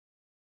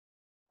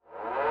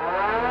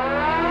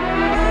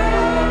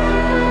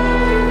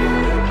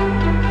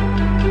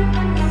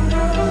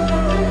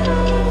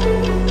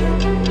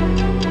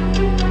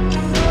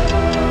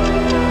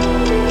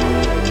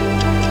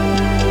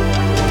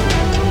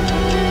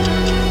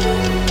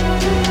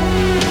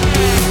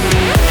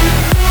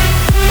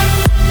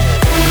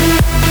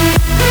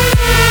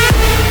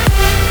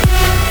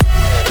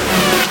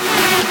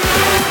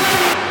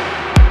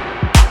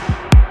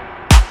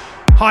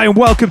Hi and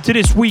welcome to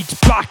this week's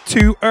Back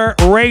to Earth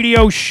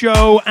radio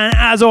show. And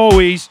as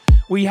always,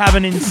 we have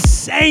an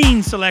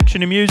insane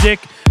selection of music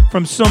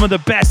from some of the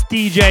best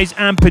DJs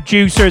and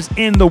producers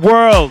in the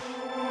world.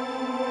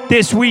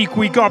 This week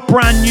we got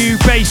brand new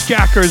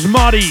Bassjackers,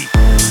 Modi,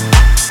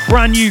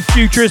 brand new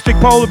Futuristic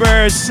Polar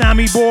Bears,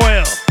 Sammy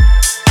Boyle,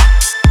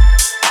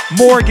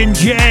 Morgan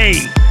J,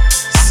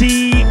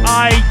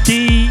 CID,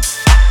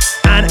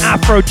 and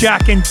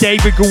Afrojack and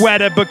David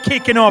Guetta. But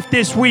kicking off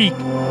this week,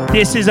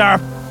 this is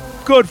our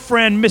good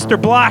friend Mr.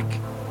 Black.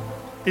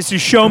 This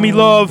is Show Me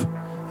Love,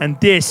 and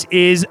this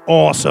is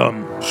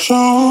awesome.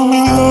 Show me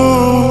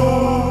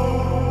love,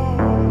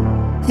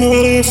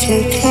 if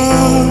you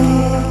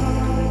can.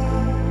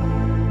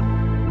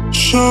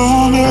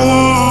 Show me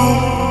love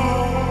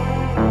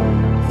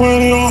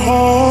when your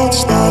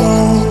heart's not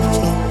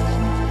open.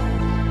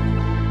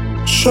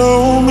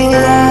 Show me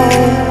love,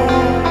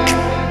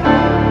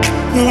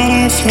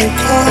 even if you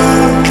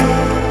can.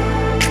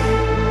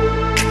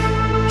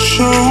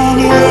 Show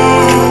me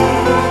love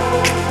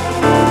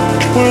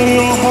when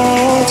your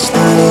heart's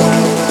not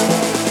open.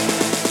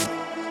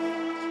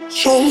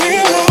 Show me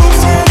love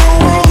when the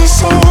world is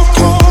so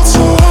cold,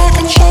 so I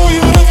can show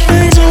you the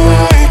things you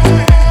like.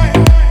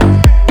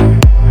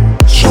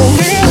 Show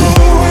me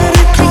love when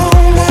you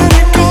come, when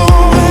you go,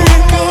 when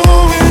you go,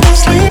 when you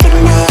sleep at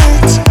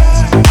night.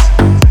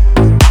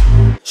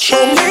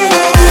 Show me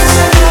love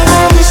when the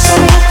world is so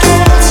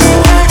cold, so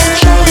I can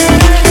show you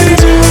the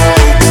things you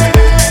like.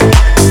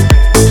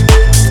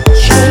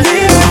 Show me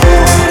love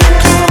when you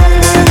come,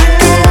 when you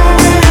go,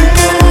 when you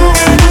go,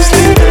 when you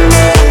sleep at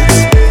night.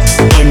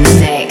 In the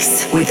mix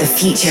with the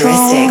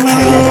Futuristic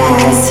Polar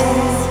Bears.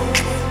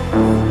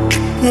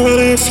 But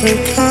if you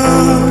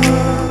can,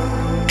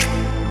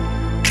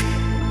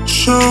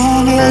 show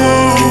me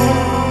love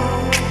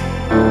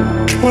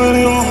when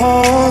your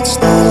heart's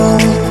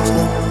not open.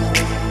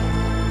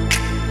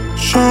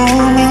 Show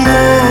me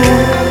love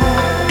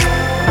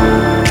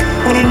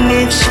when it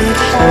makes it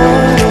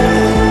hard.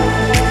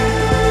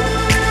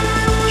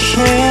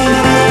 Show me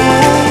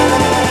love,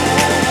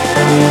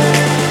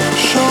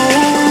 show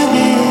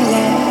me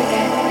love,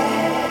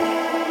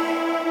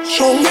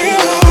 show me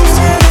love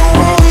when the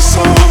world is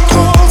so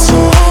cold, so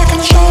I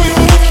can show you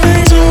the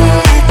things you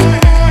like.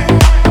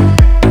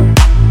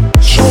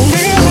 Show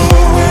me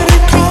love when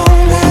you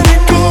come, when you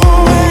go,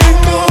 when you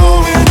go,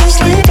 when you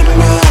sleep at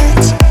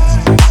night.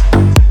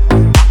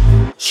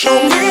 Show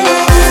me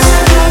love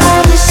when the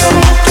world is so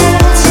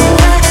cold, so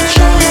I can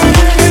show you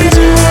the things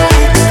you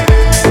like.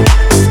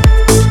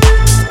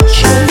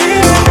 Show me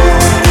love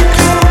when you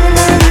come,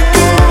 when you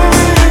go,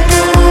 when you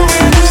go,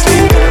 when you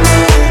sleep at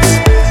night.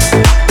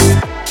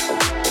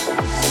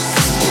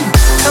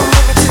 Come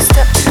with me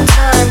two-step two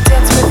time,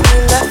 dance with me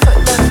left foot,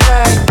 left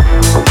right.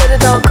 Let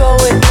it all go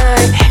at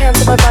night, hands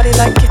on my body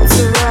like it's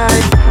a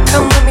ride.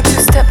 Come with me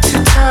two-step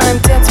two time,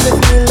 dance with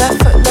me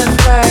left foot, left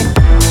right.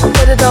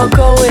 Let it all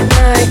go at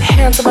night,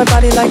 hands on my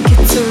body like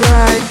it's a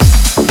ride.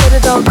 Let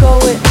it all go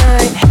at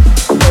night,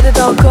 let it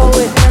all go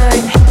at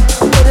night.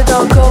 Let it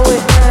all go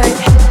at night,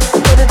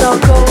 let it all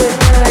go at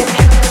night.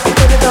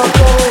 Let it all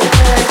go at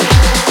night,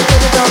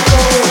 let it all go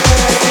at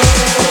night.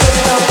 Let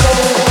it all go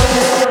at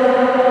night.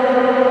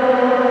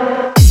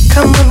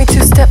 Come with me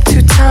two-step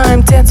two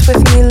time, dance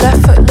with me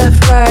left foot,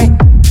 left right.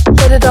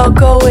 Let it all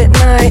go at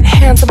night,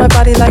 hands on my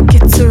body like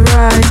it's a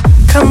ride.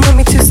 Come with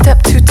me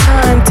two-step two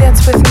time,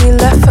 dance with me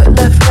left foot,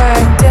 left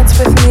right. Dance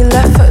with me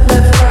left foot,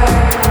 left right.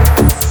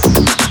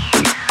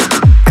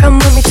 Come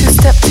with me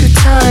two-step two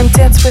time,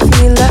 dance with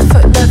me left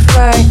foot, left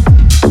right.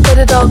 Let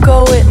it all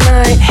go at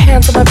night,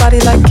 hands on my body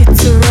like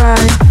it's a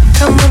ride.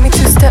 Come with me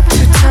two-step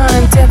two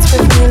time, dance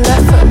with me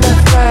left foot,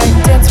 left right.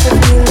 Dance with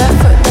me left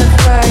foot,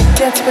 left right.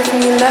 Dance with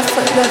me left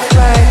foot, left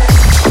right.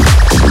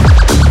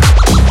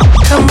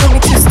 Come with me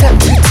two-step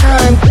two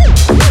time.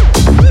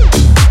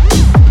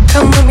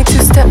 Come with me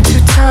two-step two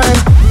time.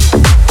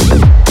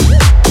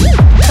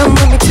 Come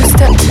with me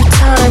two-step two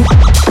time.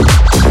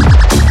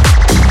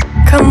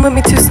 Come with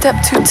me two-step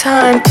two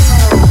time.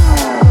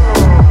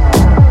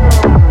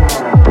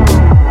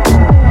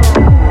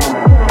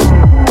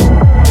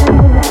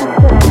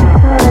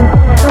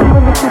 Come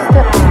with me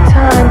two-step two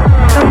time.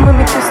 Come with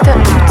me two-step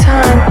two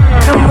time.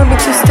 Come with me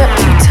two-step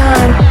two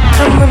time.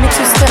 Come with me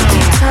two-step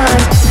two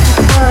time.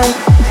 Time,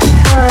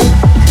 time,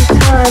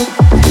 time, time,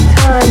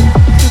 time,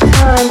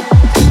 time,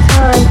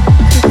 time, time,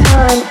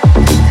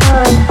 time,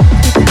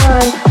 time, time,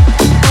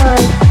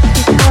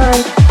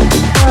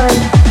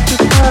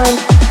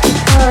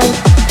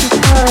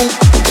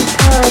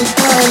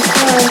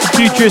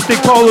 Futuristic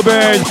Polar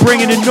Bears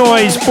bringing the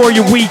noise for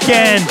your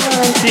weekend.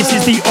 This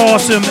is the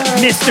awesome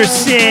Mr.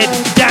 Sid.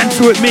 Dance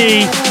with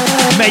me,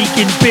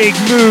 making big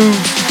moves.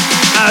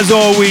 As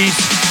always,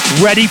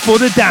 ready for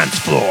the dance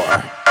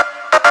floor.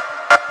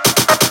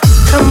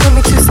 Come with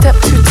me two-step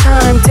two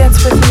time,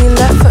 dance with me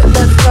left foot,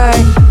 left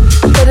right.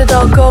 Let it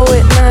all go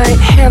at night,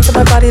 hands on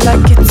my body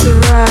like it's a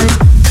ride.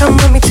 Come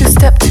with me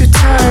two-step two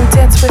time,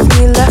 dance with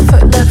me left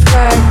foot, left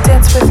right.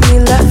 Dance with me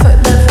left foot,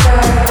 left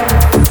right.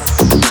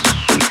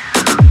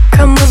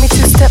 Come with me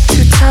two-step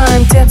two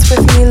time, dance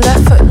with me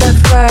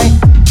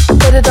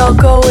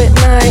all go at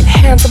night.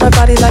 Hands on my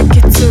body like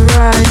it's a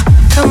ride.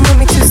 Come with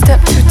me two-step,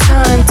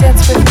 two-time.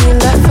 Dance with me,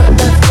 left foot,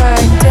 left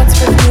right. Dance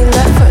with me,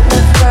 left foot,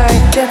 left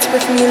right. Dance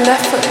with me,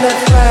 left foot,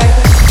 left right.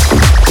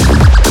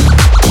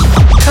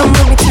 Come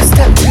with me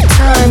two-step,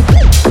 two-time.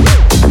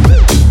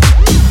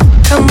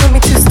 Come with me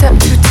two-step,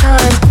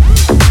 two-time.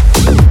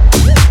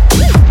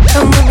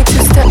 Come with me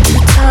two-step,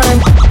 two-time.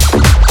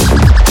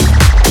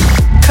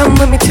 Come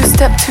with me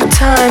two-step,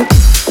 two-time.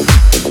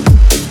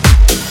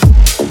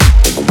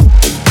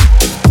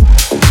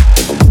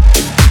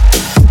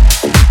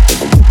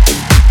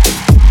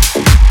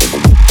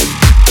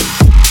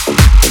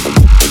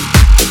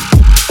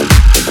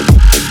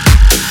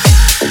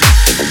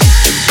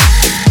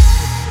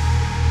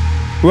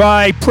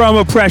 Right,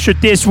 promo pressure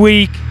this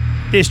week.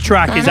 This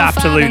track is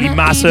absolutely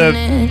massive.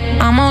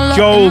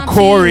 Joel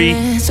Corey,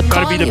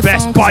 gotta be the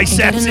best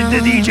biceps in the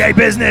DJ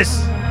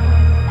business.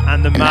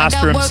 And the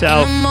master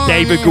himself,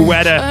 David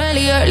Guetta.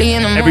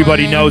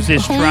 Everybody knows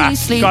this track.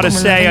 Gotta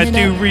say, I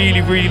do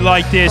really, really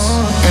like this.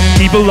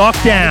 People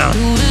locked down.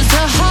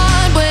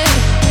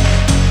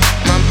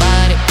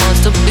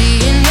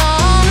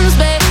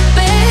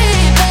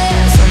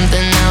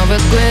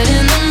 Regret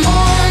in the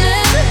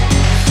morning,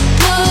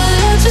 but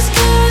I just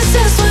can't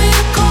resist when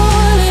you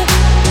call it.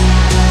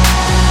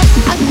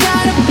 I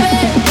got a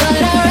bed,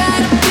 but I'd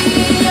rather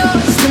be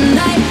yours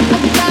tonight.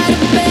 I got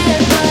a bed,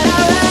 but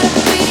I'd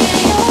rather be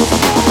yours.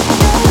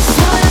 That's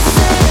what I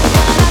said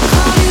when I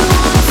call you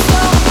on the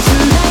phone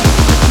tonight.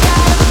 I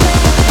got a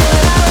bed,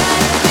 but I'd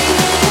rather be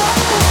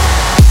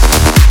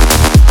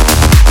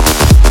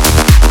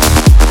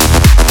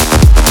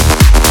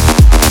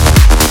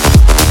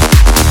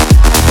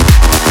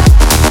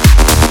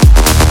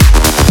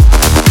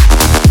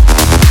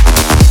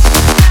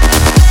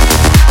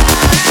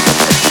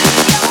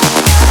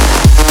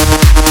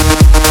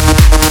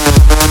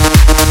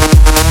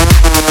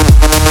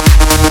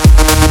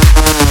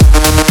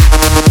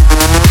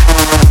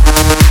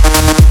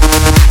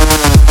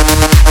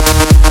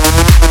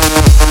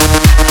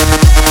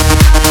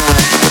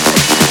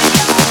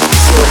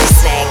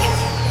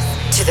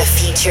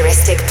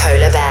Futuristic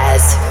polar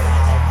bears.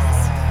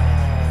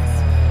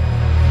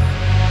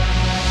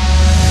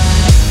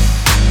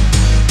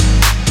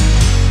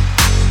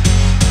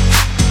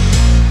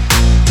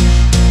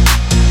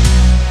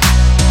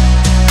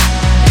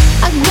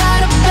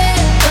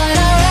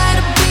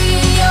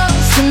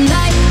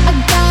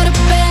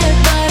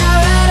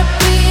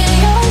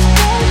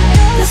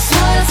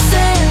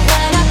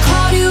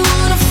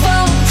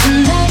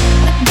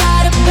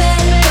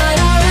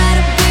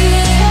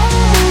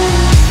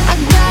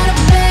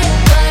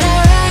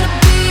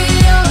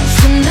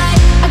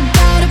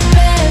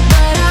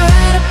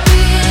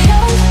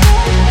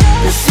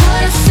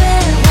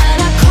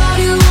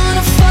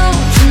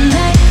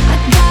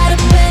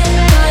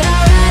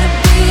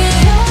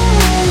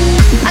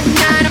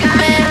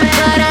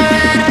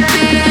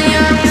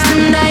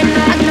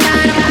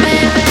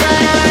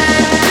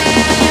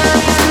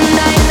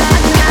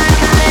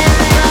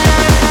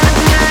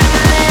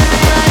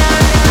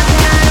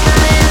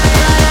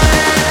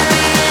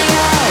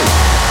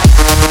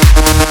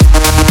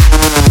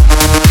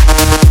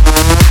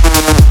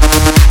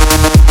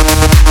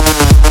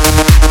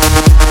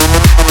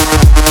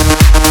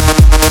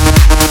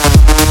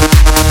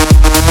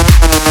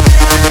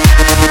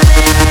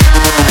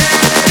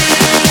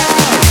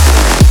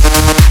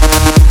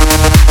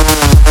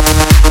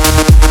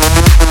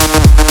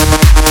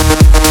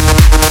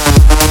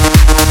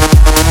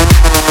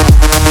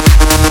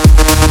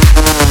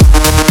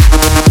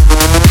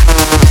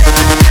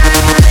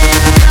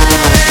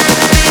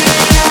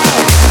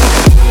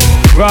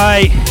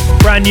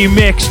 Brand new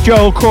mix,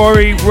 Joel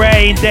Corey,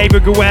 Rain,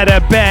 David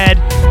Guetta, Bed.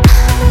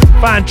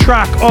 Fan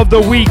track of the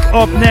week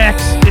up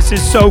next. This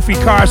is Sophie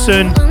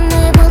Carson,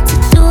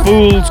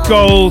 Fool's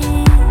Gold,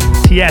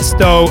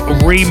 Tiesto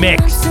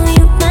remix.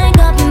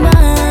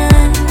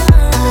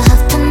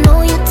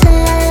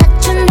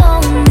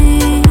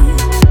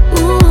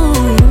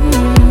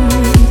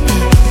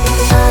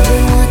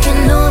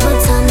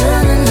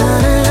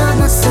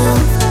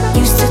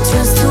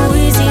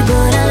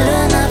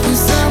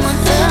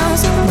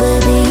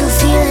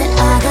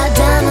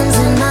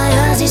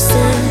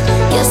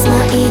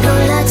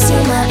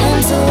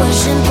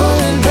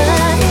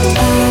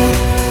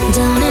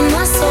 down in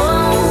my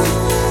soul.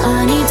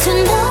 I need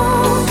to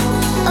know,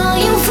 are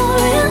you for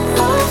real?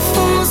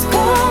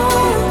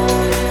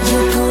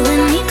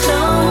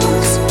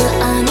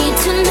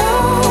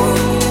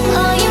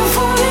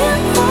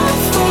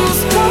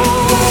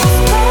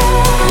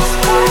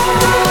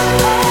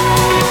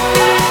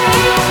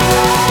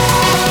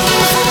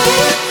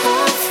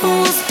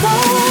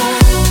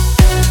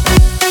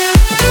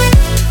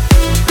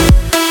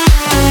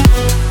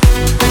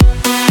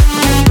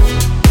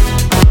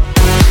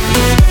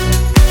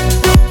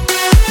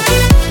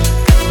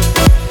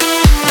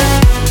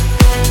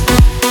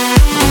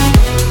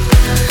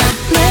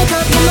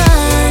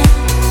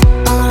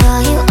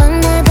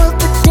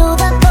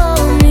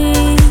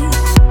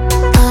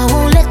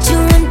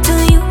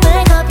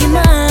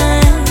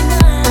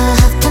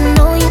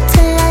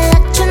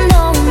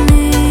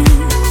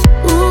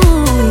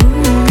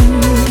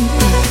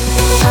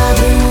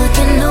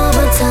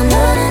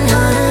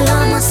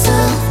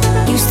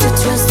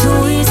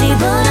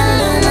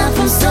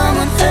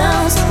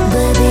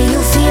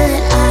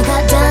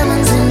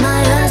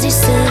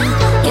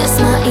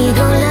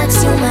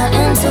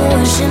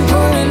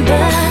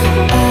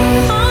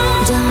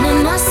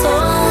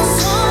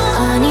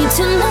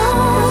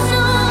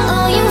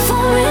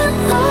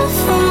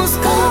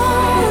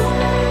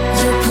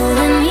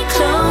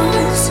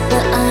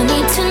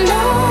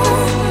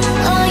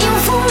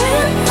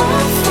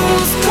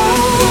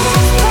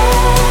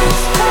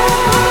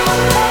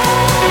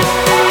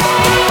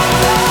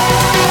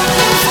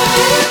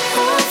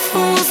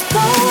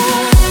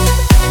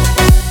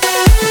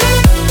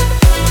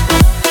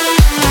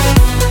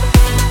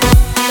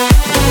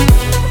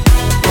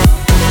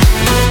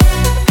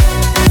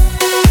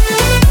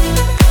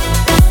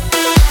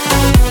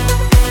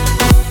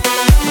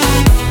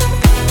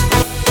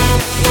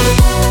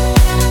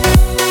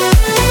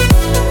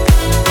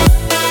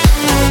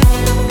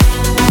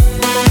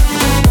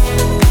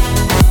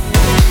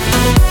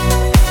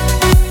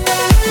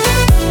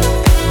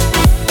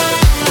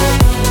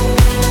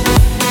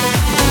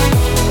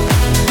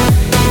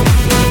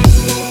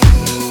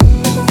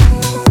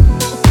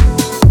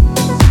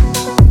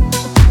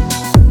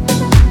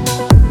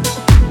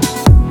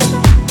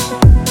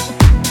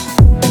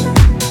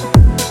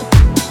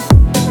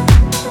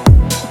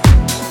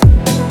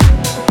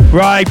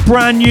 by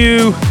brand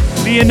new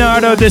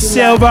Leonardo da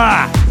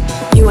Silva.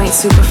 You ain't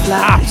super fly.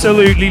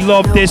 Absolutely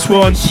love this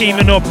one,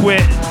 teaming up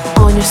with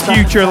On your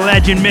future Spotify,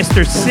 legend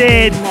Mr.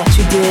 Sid. that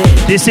you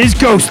did. This is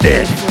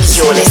Ghosted.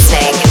 You're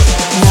listening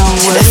No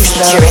to the worries,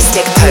 though.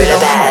 Futuristic You Polar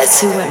don't have Bears.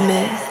 to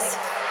admit.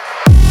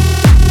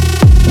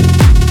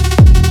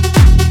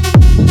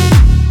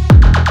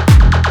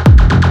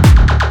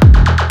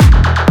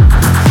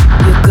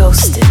 You're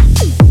ghosted.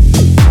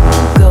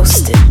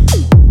 Ghosted.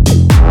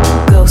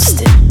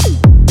 Ghosted.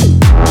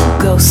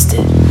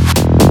 Ghosted.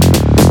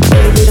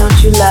 Baby, don't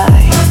you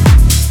lie.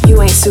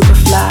 You ain't super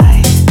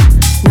fly.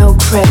 No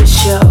credit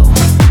show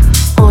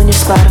on your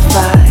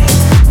Spotify.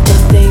 The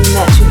thing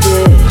that you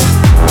did,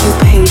 you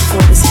paid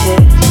for this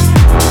hit.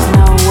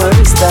 No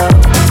worries though,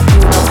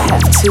 you don't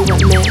have to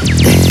admit.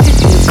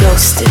 You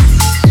ghosted.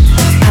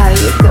 How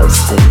you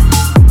ghosted?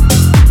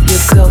 You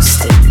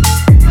ghosted.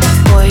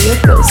 Boy,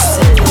 you're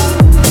ghosted.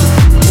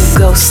 You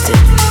ghosted.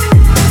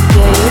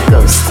 Yeah, you're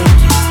ghosted.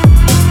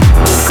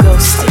 You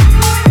ghosted.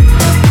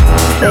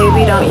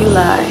 Baby, don't you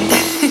lie.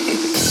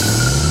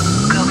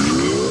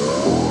 Ghosted.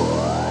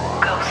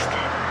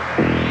 Ghosted.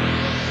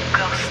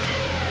 Ghosted.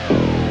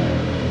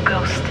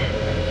 Ghosted.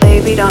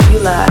 Baby, don't you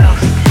lie.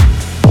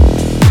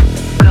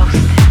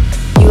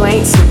 Ghosted. You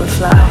ain't super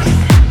fly.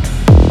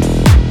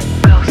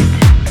 Ghosted.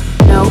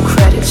 No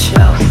credit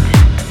show.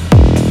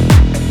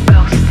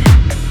 Ghosted.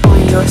 On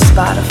your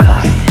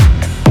Spotify.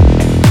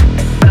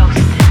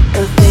 Ghosted.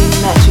 The thing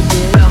that you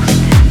did. Ghosted.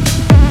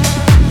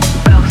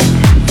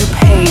 You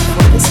paid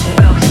for this hit.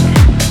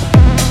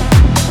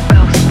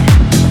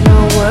 No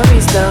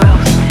worries though.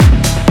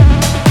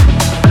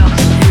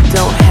 You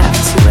don't have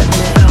to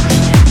admit.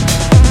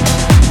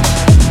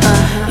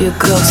 You're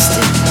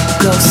ghosted,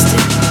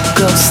 ghosted,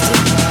 ghosted,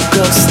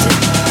 ghosted,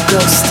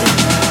 ghosted,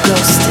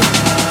 ghosted,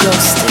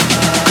 ghosted,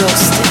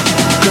 ghosted,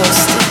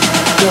 ghosted,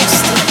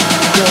 ghosted,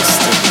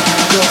 ghosted,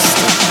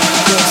 ghosted,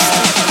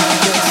 ghosted,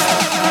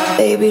 ghosted.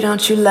 Baby,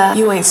 don't you lie.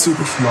 You ain't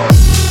super fly.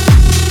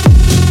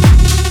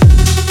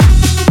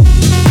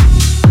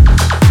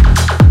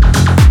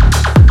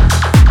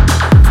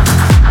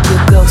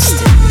 You're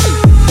ghosted,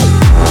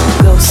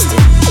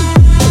 ghosted,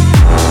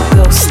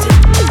 ghosted,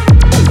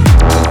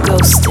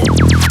 ghosted.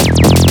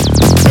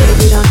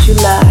 Baby, don't you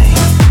lie.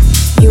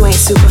 You ain't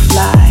super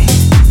fly.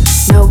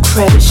 No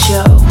credit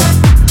show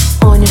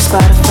on your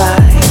Spotify.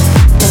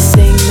 The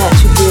thing that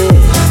you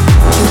did,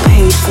 you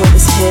paid for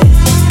this hit.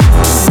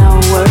 No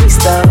worries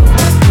though,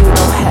 you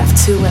don't have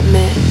to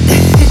admit.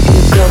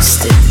 You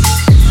ghosted.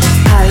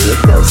 How you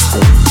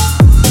ghosted?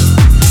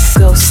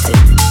 Ghosted.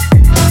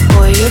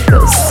 Boy, you're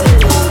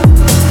ghosted.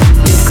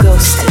 You're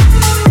ghosted.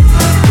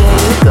 Yeah,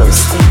 you're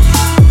ghosted.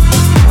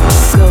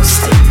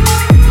 Ghosted.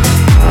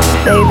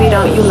 Baby,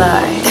 don't you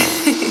lie.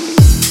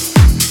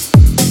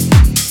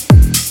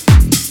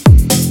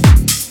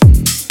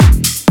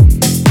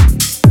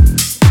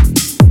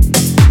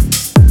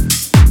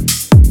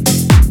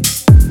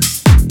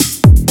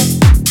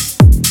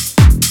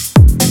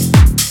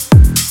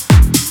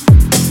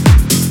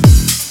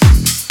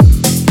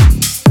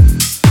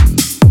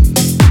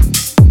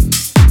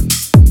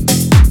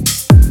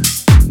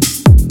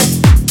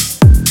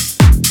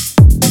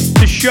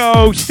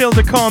 Show still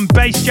to come.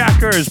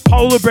 Bassjackers,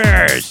 Polar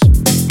Bears,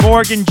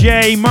 Morgan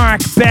J,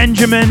 Mark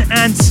Benjamin,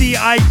 and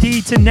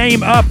CID to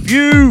name a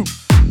few.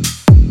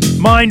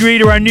 Mind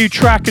Reader, our new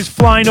track, is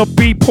flying up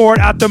Beatport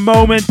at the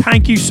moment.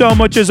 Thank you so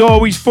much as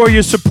always for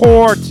your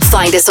support.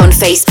 Find us on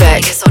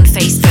Facebook.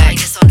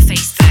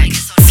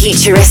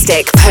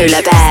 Futuristic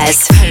Polar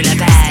Bears.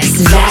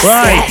 That's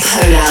Right. it,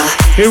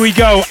 Polar. Here we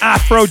go.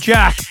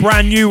 Afrojack,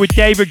 brand new with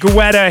David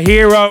Guetta,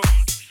 Hero.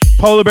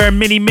 Polar Bear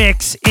mini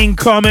mix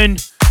incoming.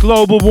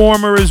 Global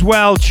Warmer as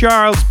well.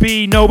 Charles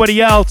B,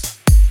 nobody else.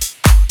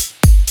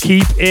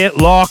 Keep it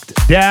locked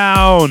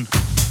down.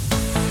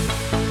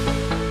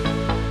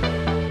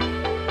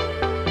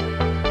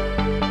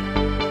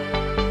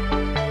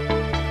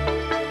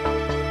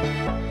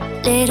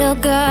 Little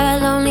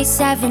girl, only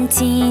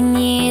 17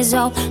 years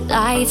old.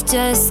 Life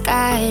just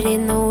got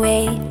in the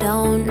way,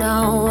 don't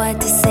know what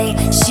to say.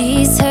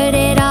 She's heard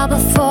it all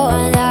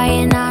before,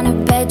 lying on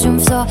her bedroom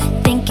floor,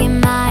 thinking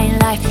my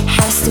life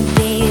has to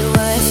be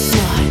worth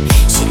more.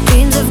 She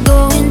dreams of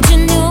going to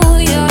New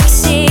York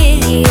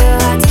City. Her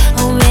heart's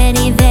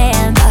already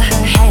there, but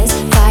her head's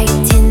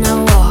fighting a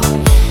war.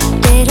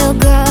 Little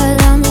girl,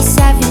 only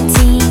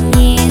 17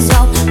 years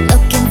old,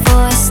 looking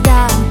for a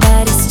star,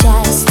 but it's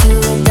just too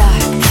dark.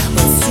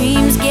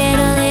 Dreams get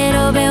a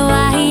little bit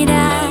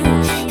wider,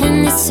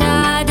 and it's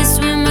hard to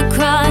swim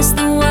across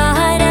the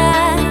water,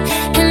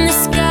 and the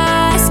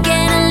scars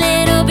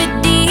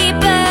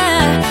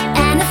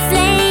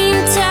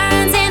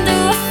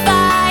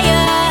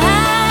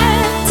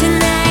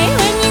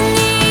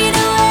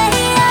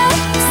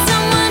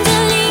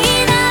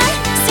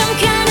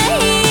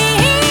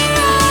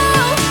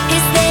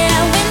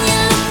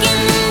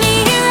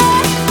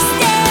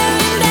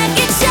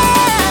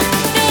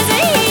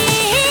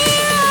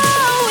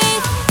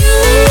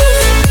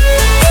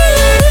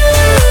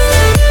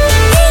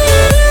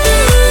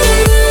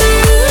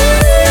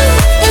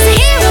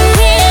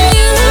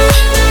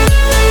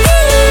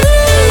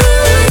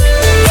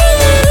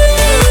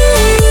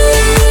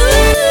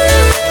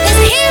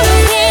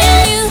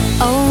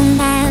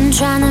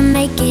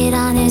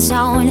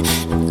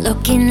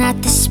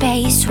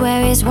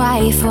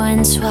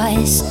thinking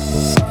twice.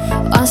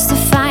 Wants to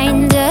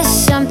find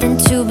us something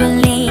to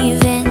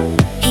believe in.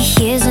 He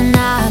hears a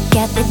knock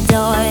at the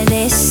door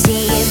this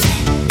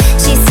evening.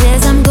 She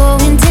says I'm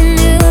going to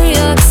New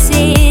York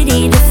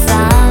City to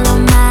follow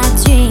my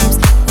dreams.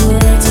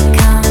 Would you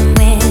come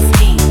with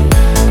me?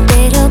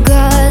 Little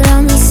girl,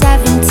 only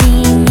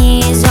 17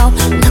 years old,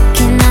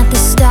 looking at the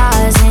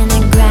stars in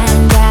her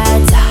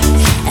granddad's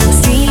eyes. And the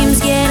dreams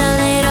get a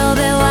little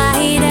bit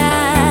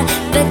wider,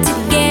 but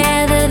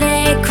together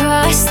they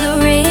cross the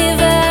river.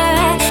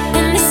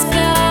 And the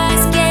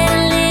stars get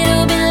a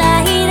little bit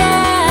lighter,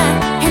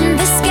 and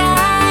the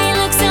sky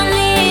looks a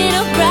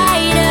little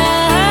brighter.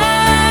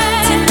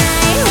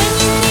 Tonight when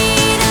you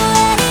need a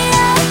way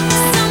out,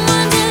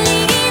 someone to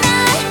lean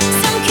on,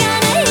 some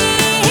kind of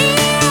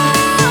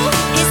hero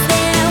is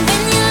there.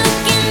 When you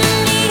look in the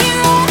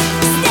mirror,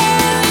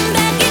 staring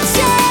back at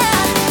you,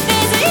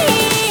 there's a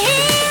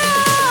hero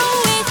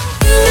with you.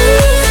 There's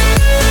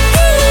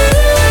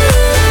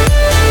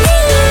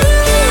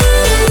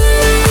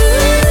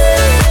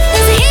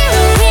a hero in you. There's a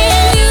hero in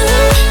you.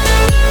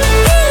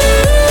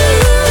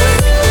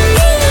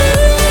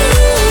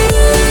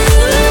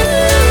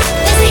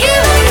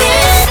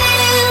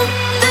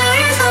 There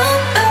is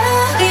hope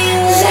for you.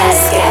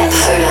 Let's get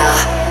polar.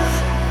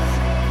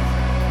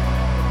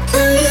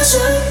 There is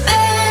a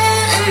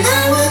bed, and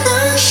I will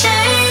not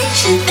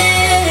change a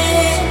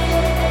thing.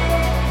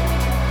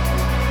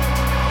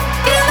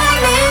 You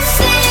make me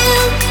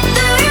feel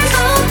there is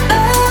hope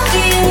for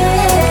you.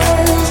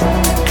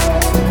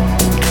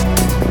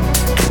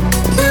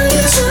 There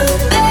is a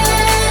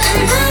bed,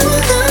 and I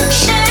will not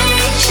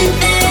change a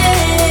thing.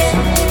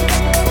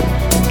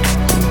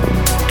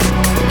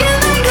 You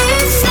make me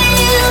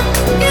feel,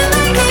 you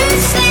make me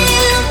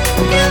feel,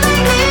 you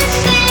make me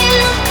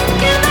feel,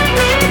 you make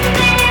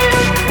me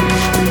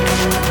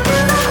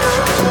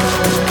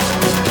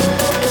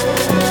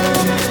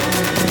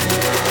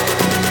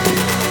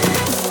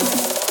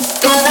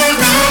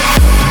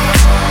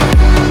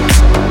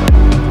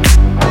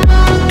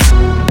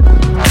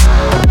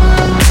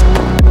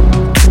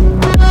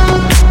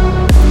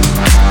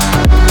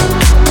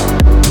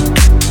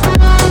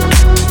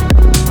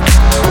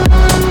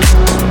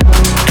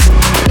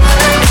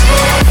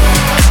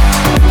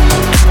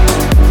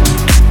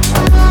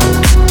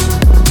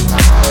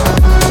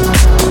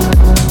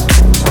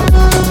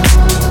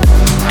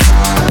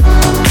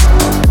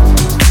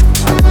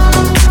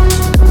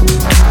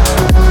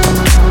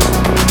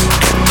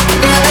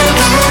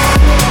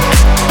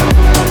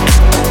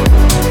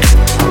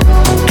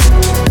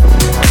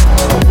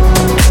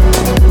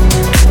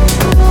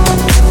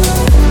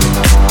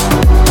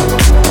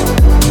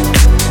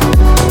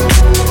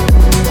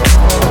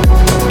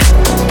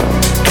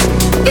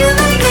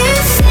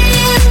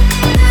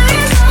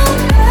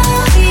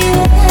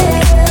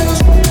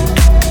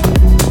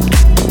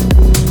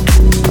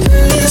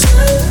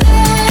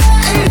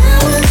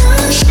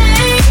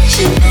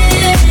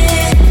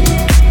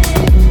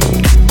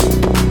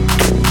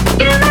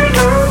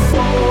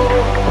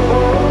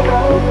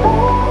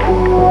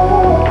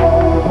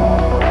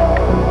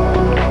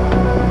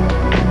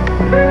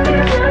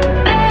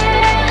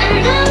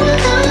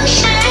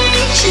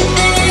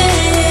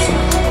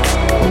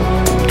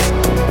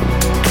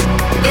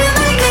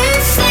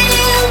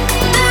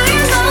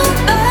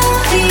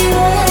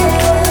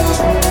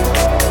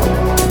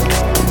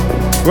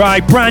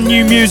Right, brand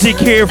new music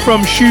here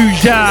from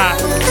Shuja.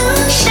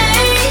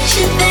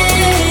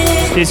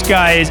 This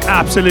guy is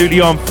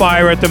absolutely on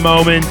fire at the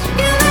moment.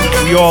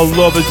 We all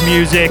love his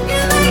music.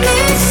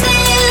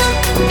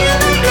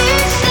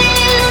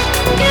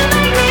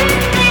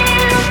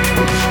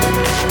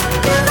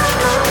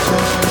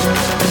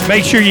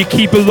 Make sure you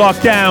keep it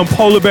locked down.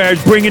 Polar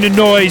Bears bringing the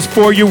noise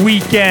for your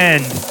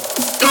weekend.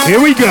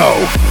 Here we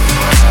go.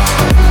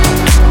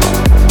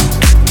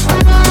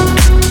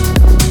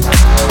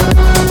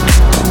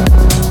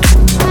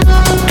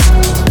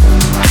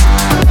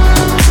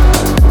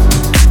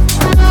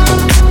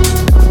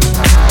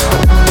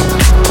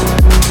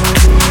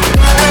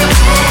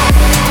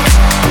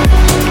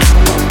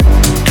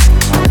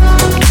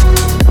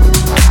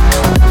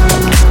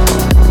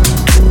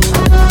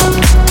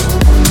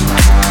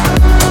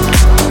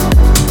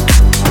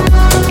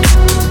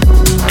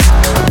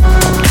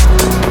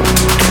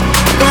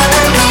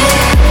 Follow me.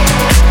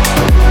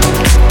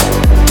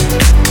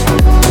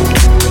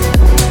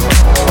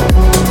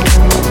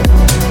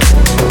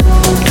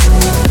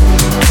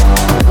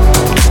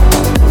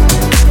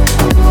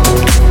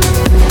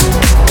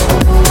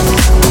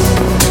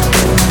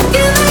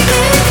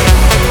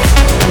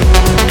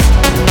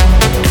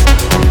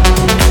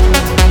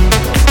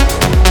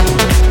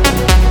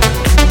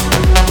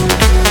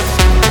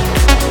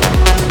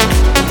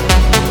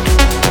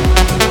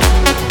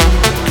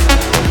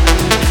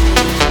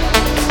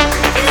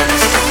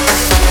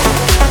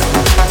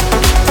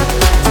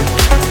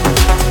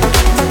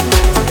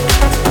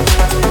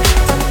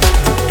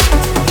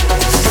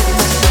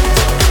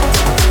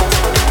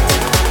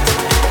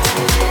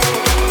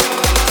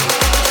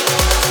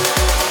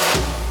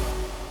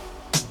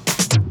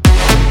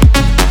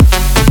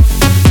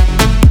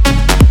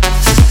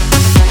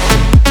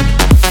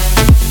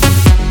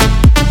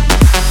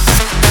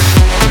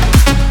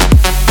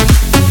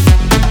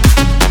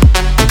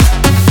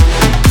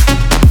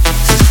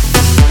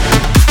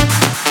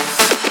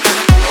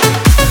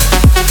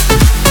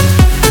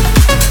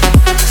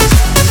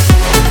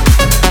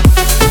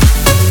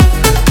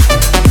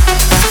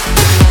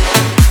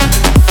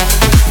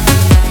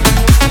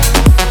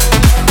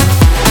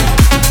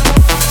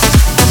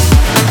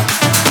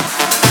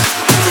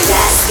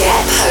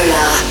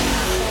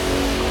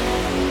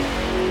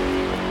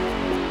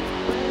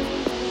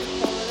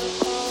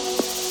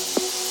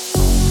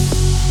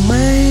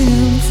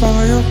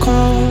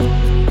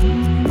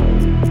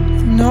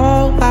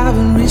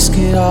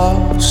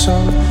 So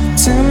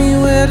tell me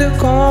where to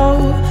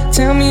go,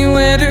 tell me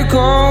where to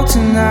go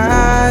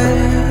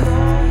tonight.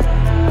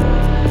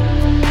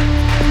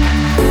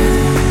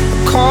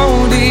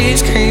 Cold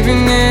is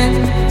caving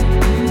in,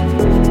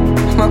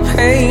 my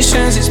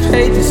patience is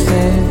paper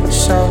thin.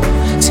 So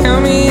tell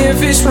me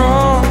if it's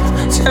wrong,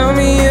 tell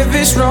me if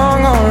it's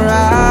wrong,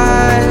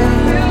 alright.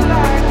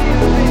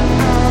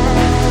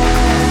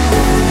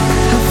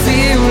 I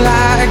feel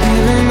like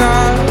giving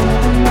up.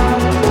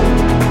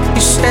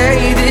 You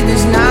say that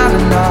there's not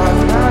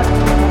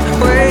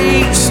enough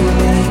ways for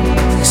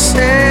me to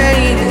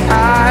say that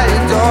I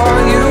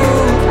adore you.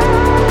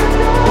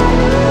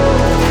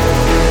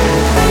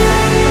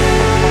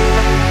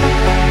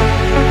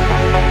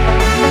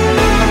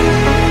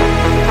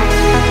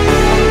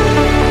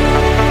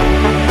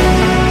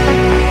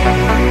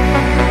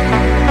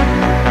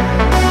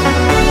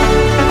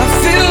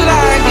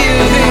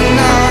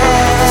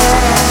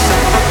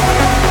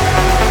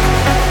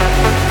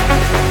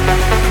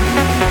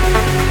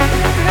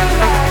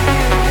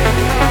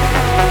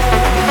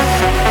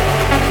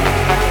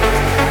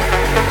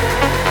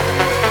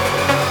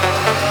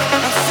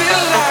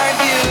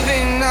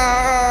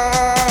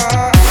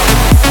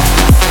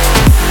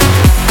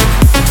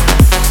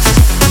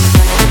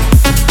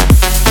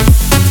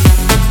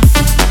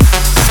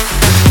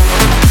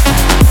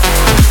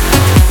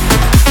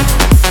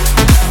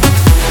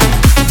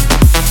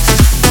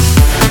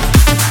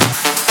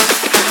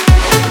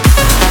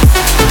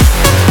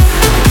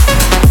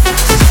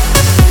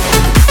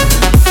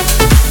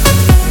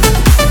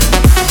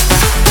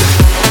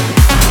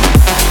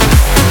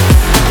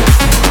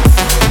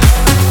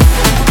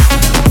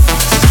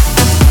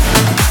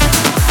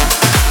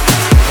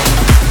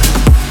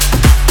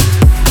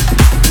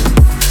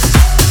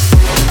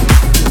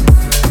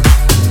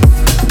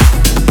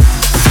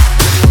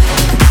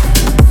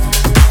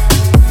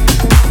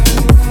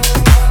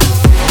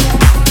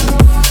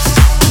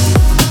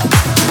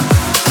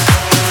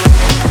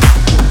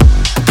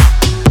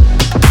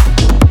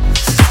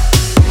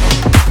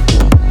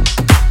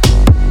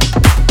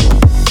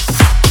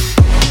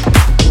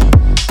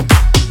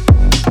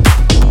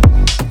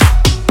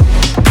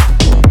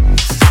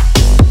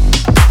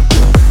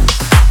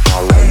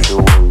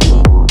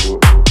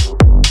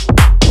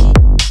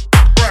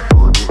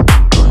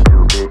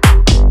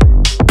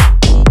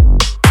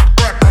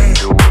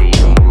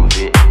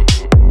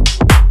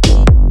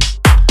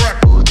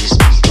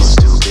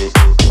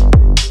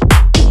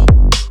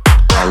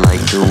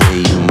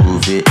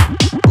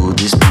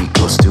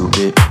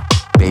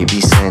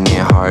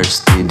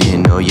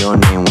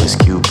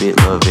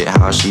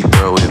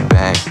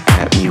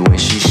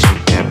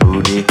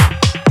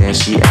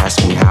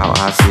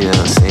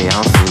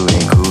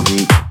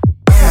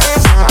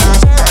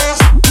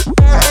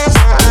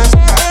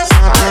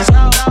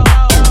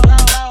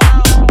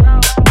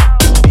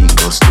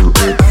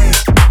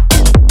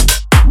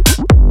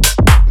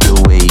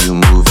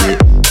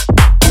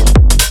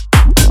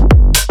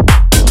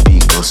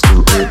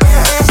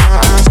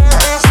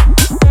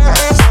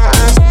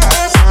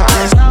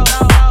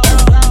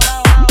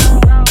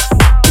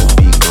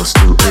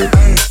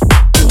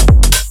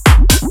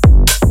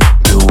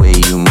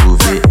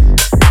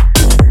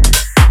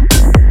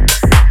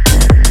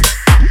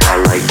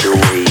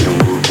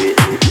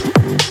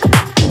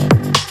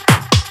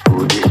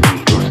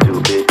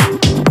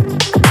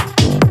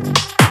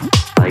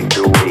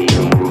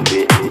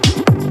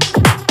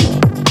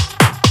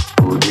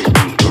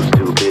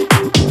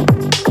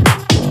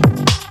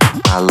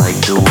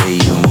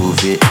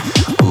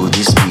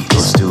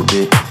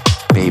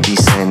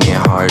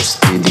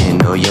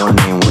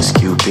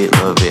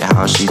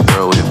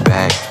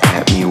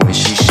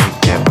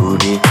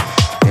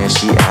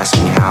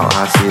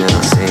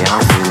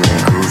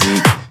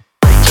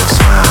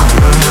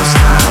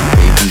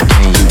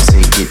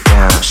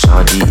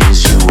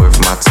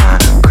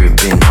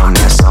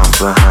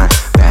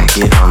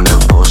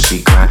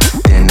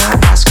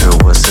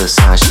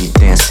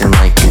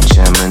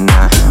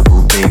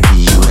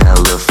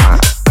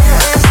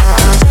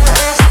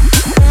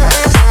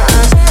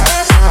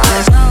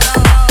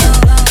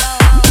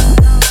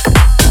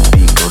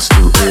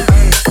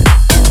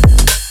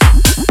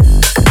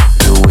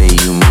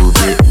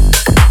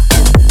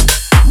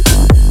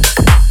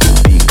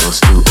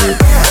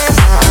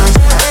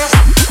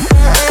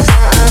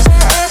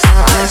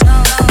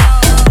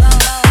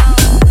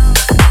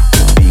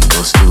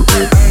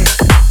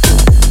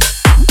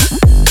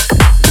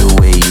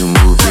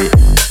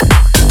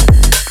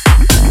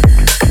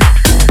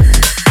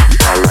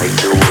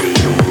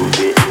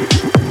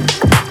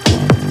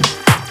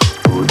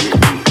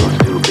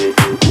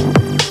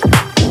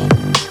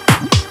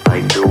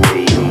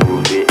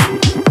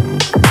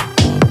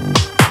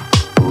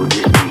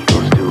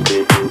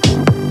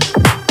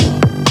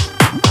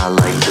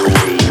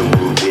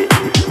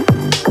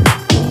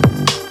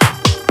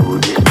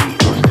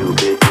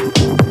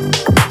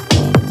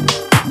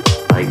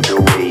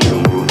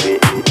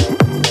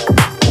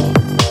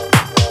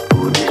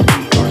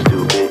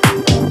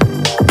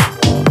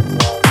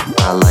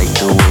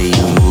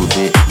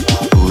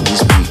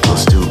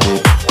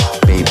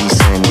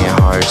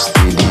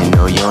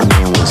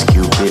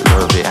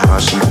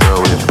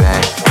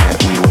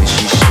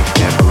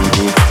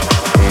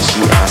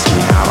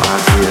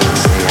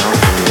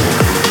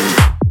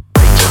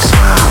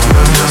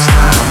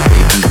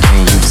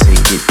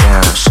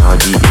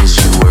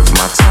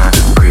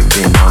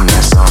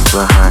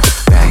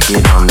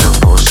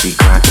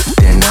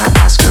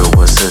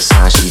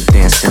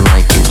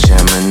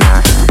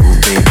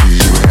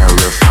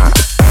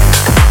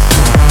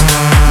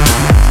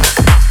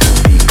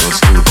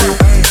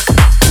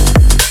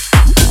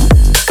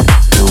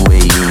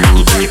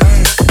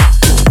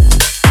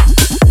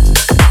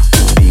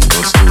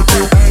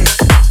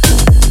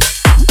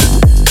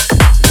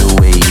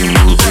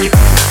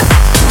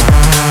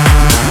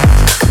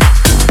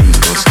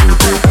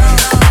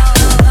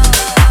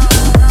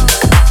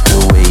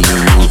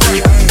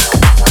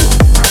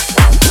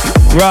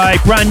 Right,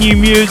 brand new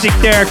music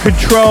there,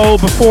 Control.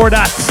 Before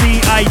that,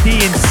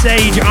 CID and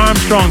Sage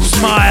Armstrong,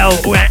 Smile,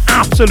 an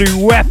absolute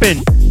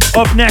weapon.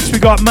 Up next, we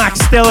got Max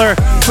Stiller,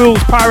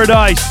 Fool's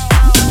Paradise.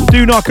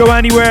 Do not go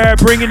anywhere,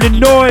 bringing the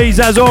noise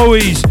as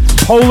always.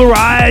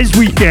 Polarized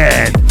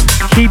Weekend.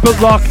 Keep it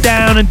locked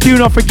down, and do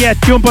not forget,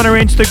 jump on our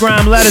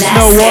Instagram, let us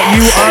know what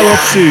you are up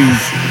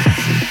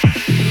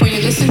to. When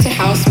you listen to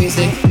house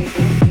music,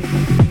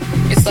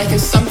 it's like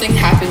if something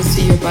happens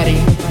to your body.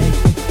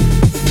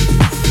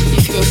 You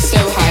feel so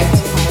hyped,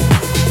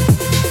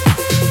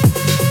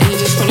 and you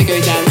just want to go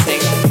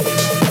dancing.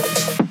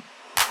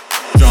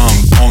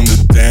 Jump on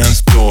the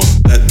dance floor,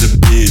 let the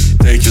beat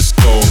take your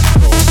soul.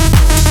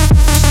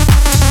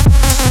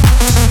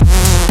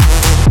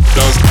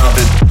 Don't stop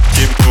it,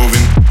 keep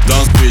moving,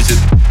 don't squeeze it,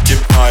 keep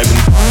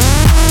vibing.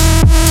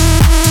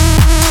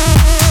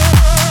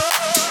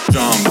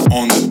 Jump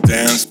on the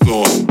dance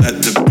floor,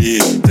 let the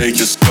beat take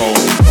your soul.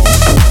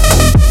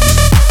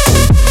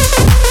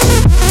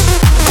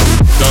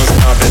 Don't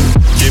stop it,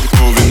 keep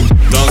moving,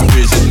 don't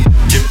squeeze it,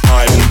 keep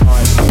vibing.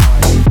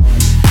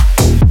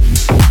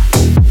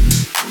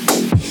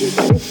 Your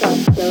body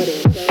starts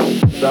floating.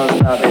 Don't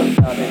stop it,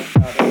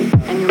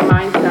 And your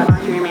mind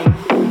starts dreaming.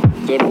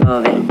 keep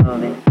moving.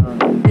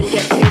 It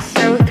gets you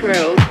so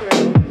thrilled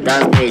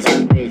Don't squeeze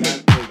it.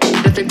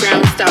 that the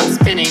ground starts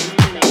spinning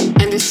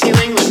and the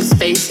ceiling looks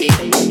spacey.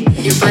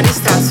 Your body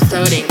starts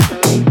floating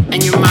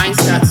and your mind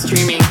starts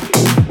dreaming.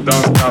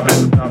 don't stop it,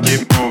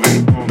 keep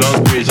moving,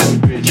 don't squeeze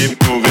it, keep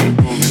moving.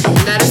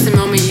 And that is the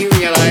moment you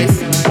realize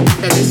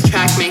that this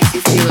track makes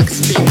you feel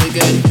extremely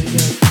good.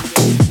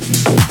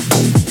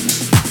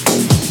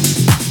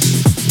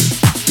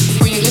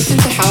 When you listen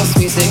to house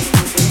music,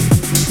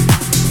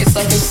 it's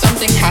like if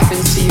something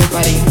happens to your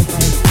body.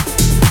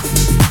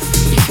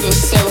 You feel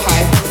so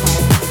hyped,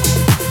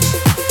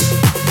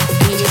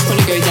 and you just want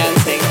to go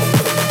dancing.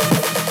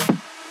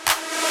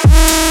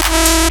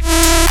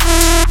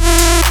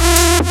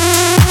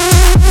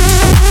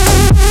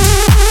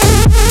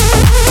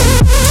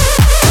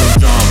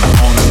 Jump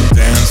on the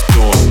dance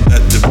floor,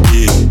 let the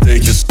beat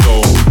take your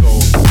soul.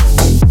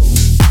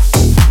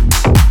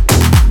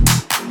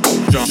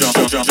 Jump, jump,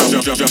 jump, jump,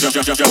 jump, jump,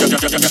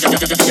 jump,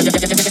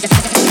 jump,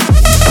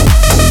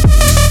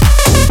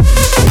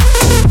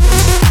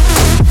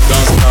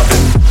 don't stop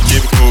it,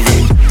 keep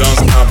moving, don't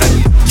stop it,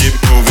 keep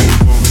moving.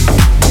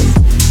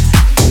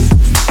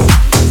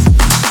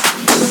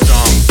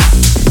 Jump.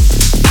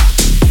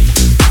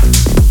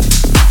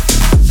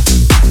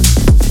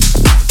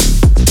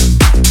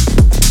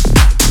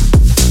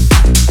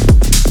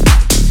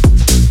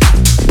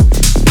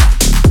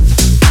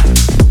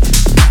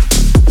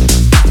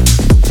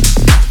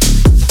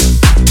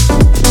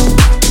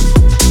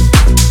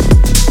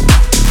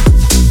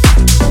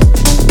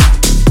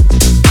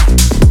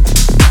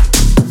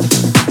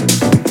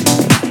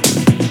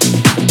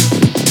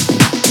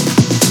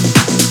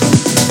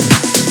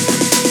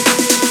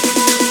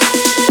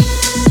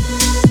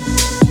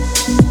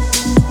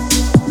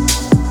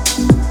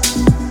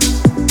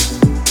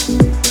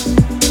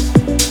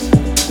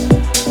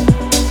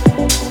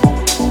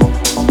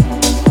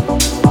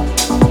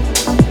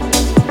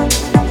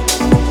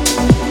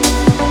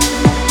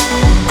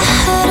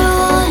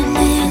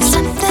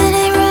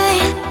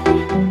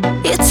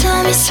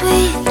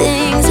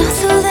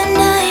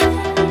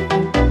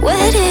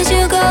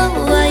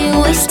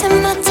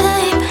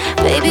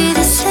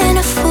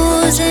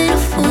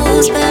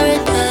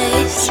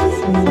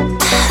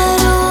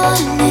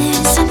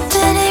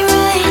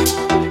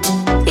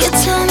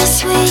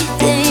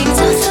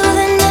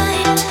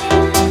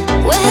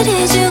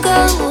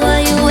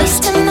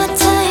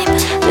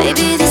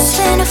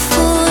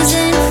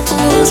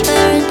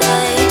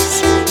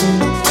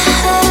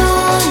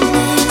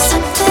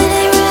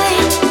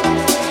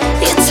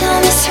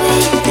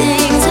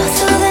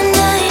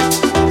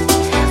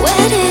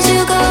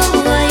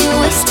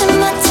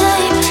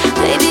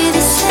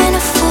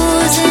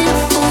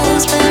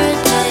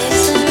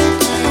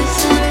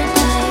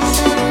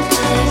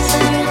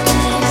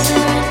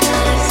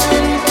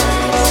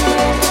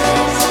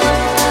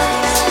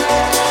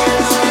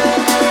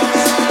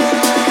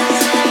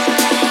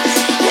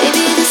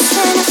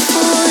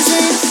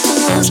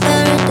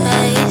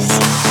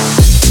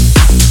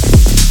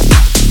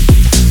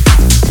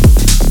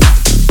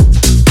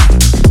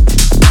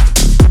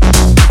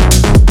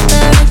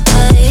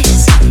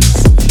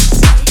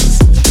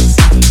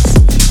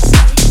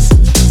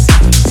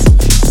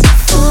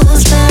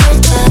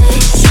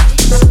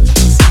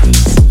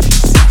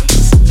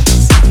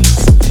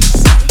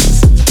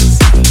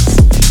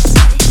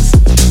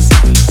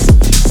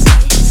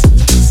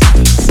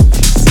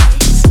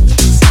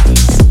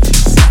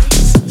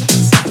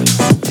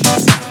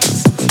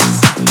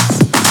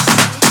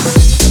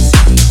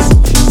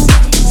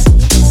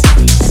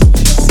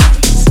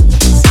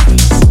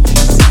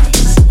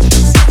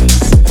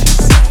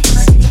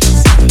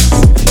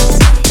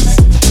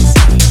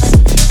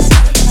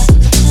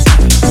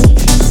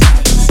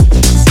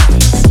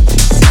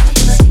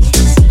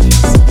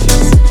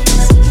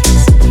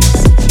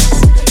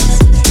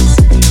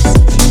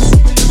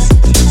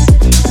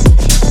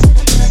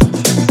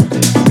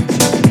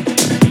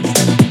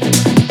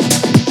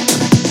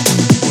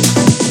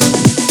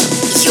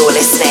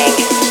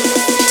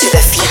 listening to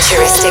the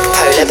Futuristic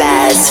Polar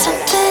Bears.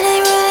 Something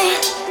ain't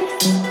right.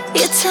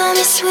 You tell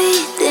me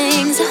sweet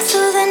things all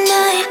through the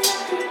night.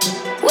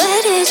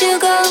 Where did you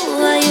go?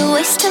 Why you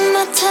wasting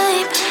my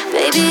time?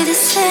 Baby,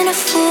 this ain't a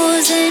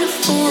fool's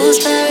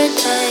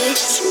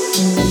paradise.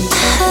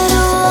 I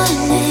don't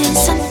want it,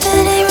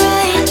 something ain't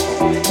right.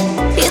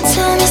 You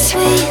tell me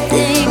sweet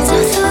things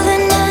all through the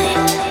night.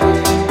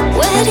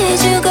 Where did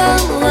you go?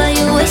 Why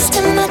you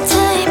wasting my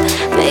time?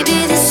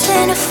 Baby, this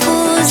ain't a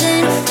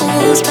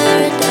fool's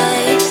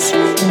paradise. I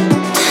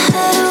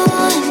don't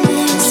want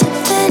it,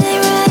 something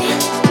ain't right.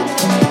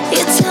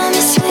 You tell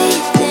me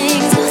sweet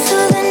things all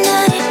through the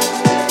night.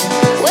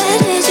 Where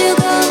did you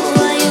go?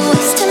 Why you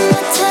wasting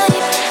my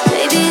time?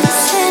 Baby,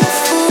 this ain't a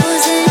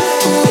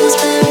fool's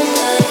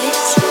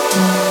paradise.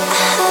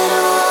 I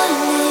don't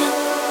want it.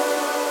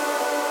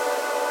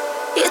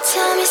 You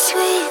tell me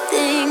sweet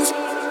things.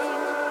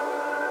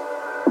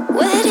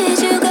 Where did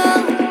you go?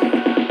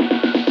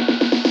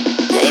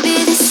 Baby,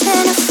 this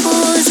ain't a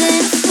fool's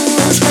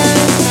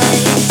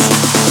paradise.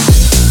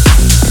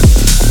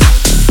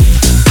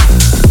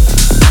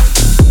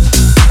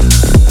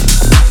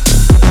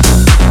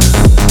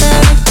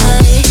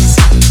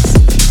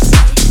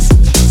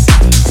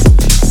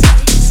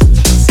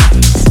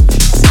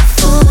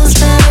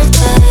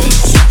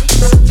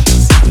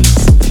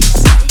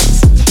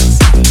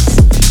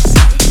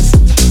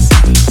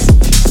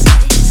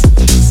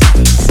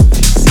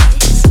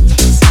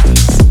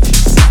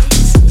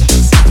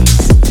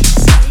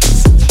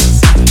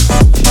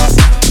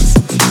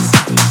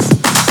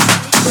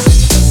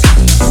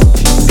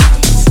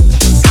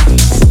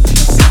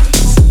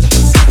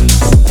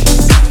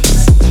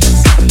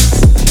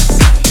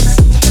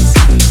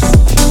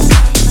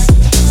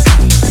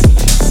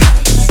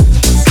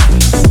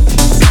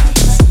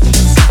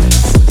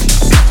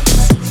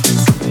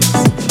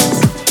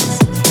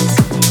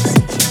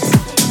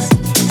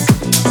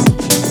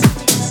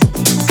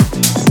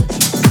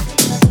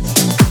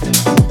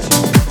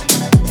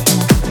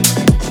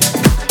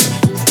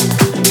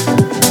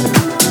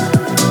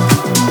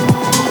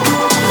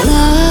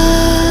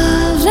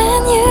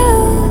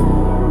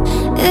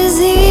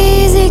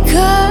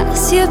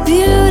 You're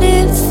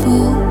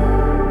beautiful.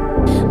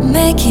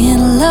 Making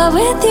love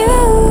with you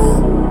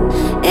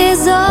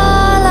is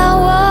all I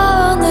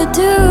wanna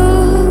do.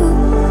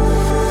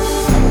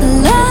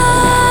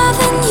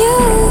 Loving you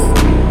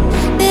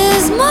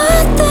is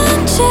more than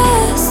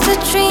just a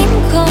dream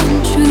come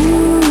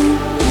true.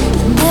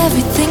 And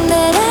everything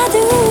that I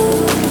do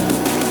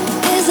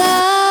is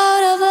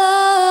out of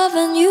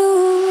loving you.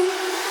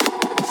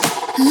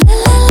 La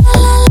la la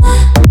la la.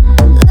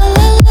 La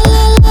la la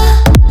la la.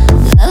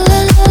 La la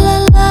la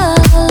la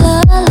la la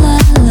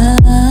la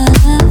la.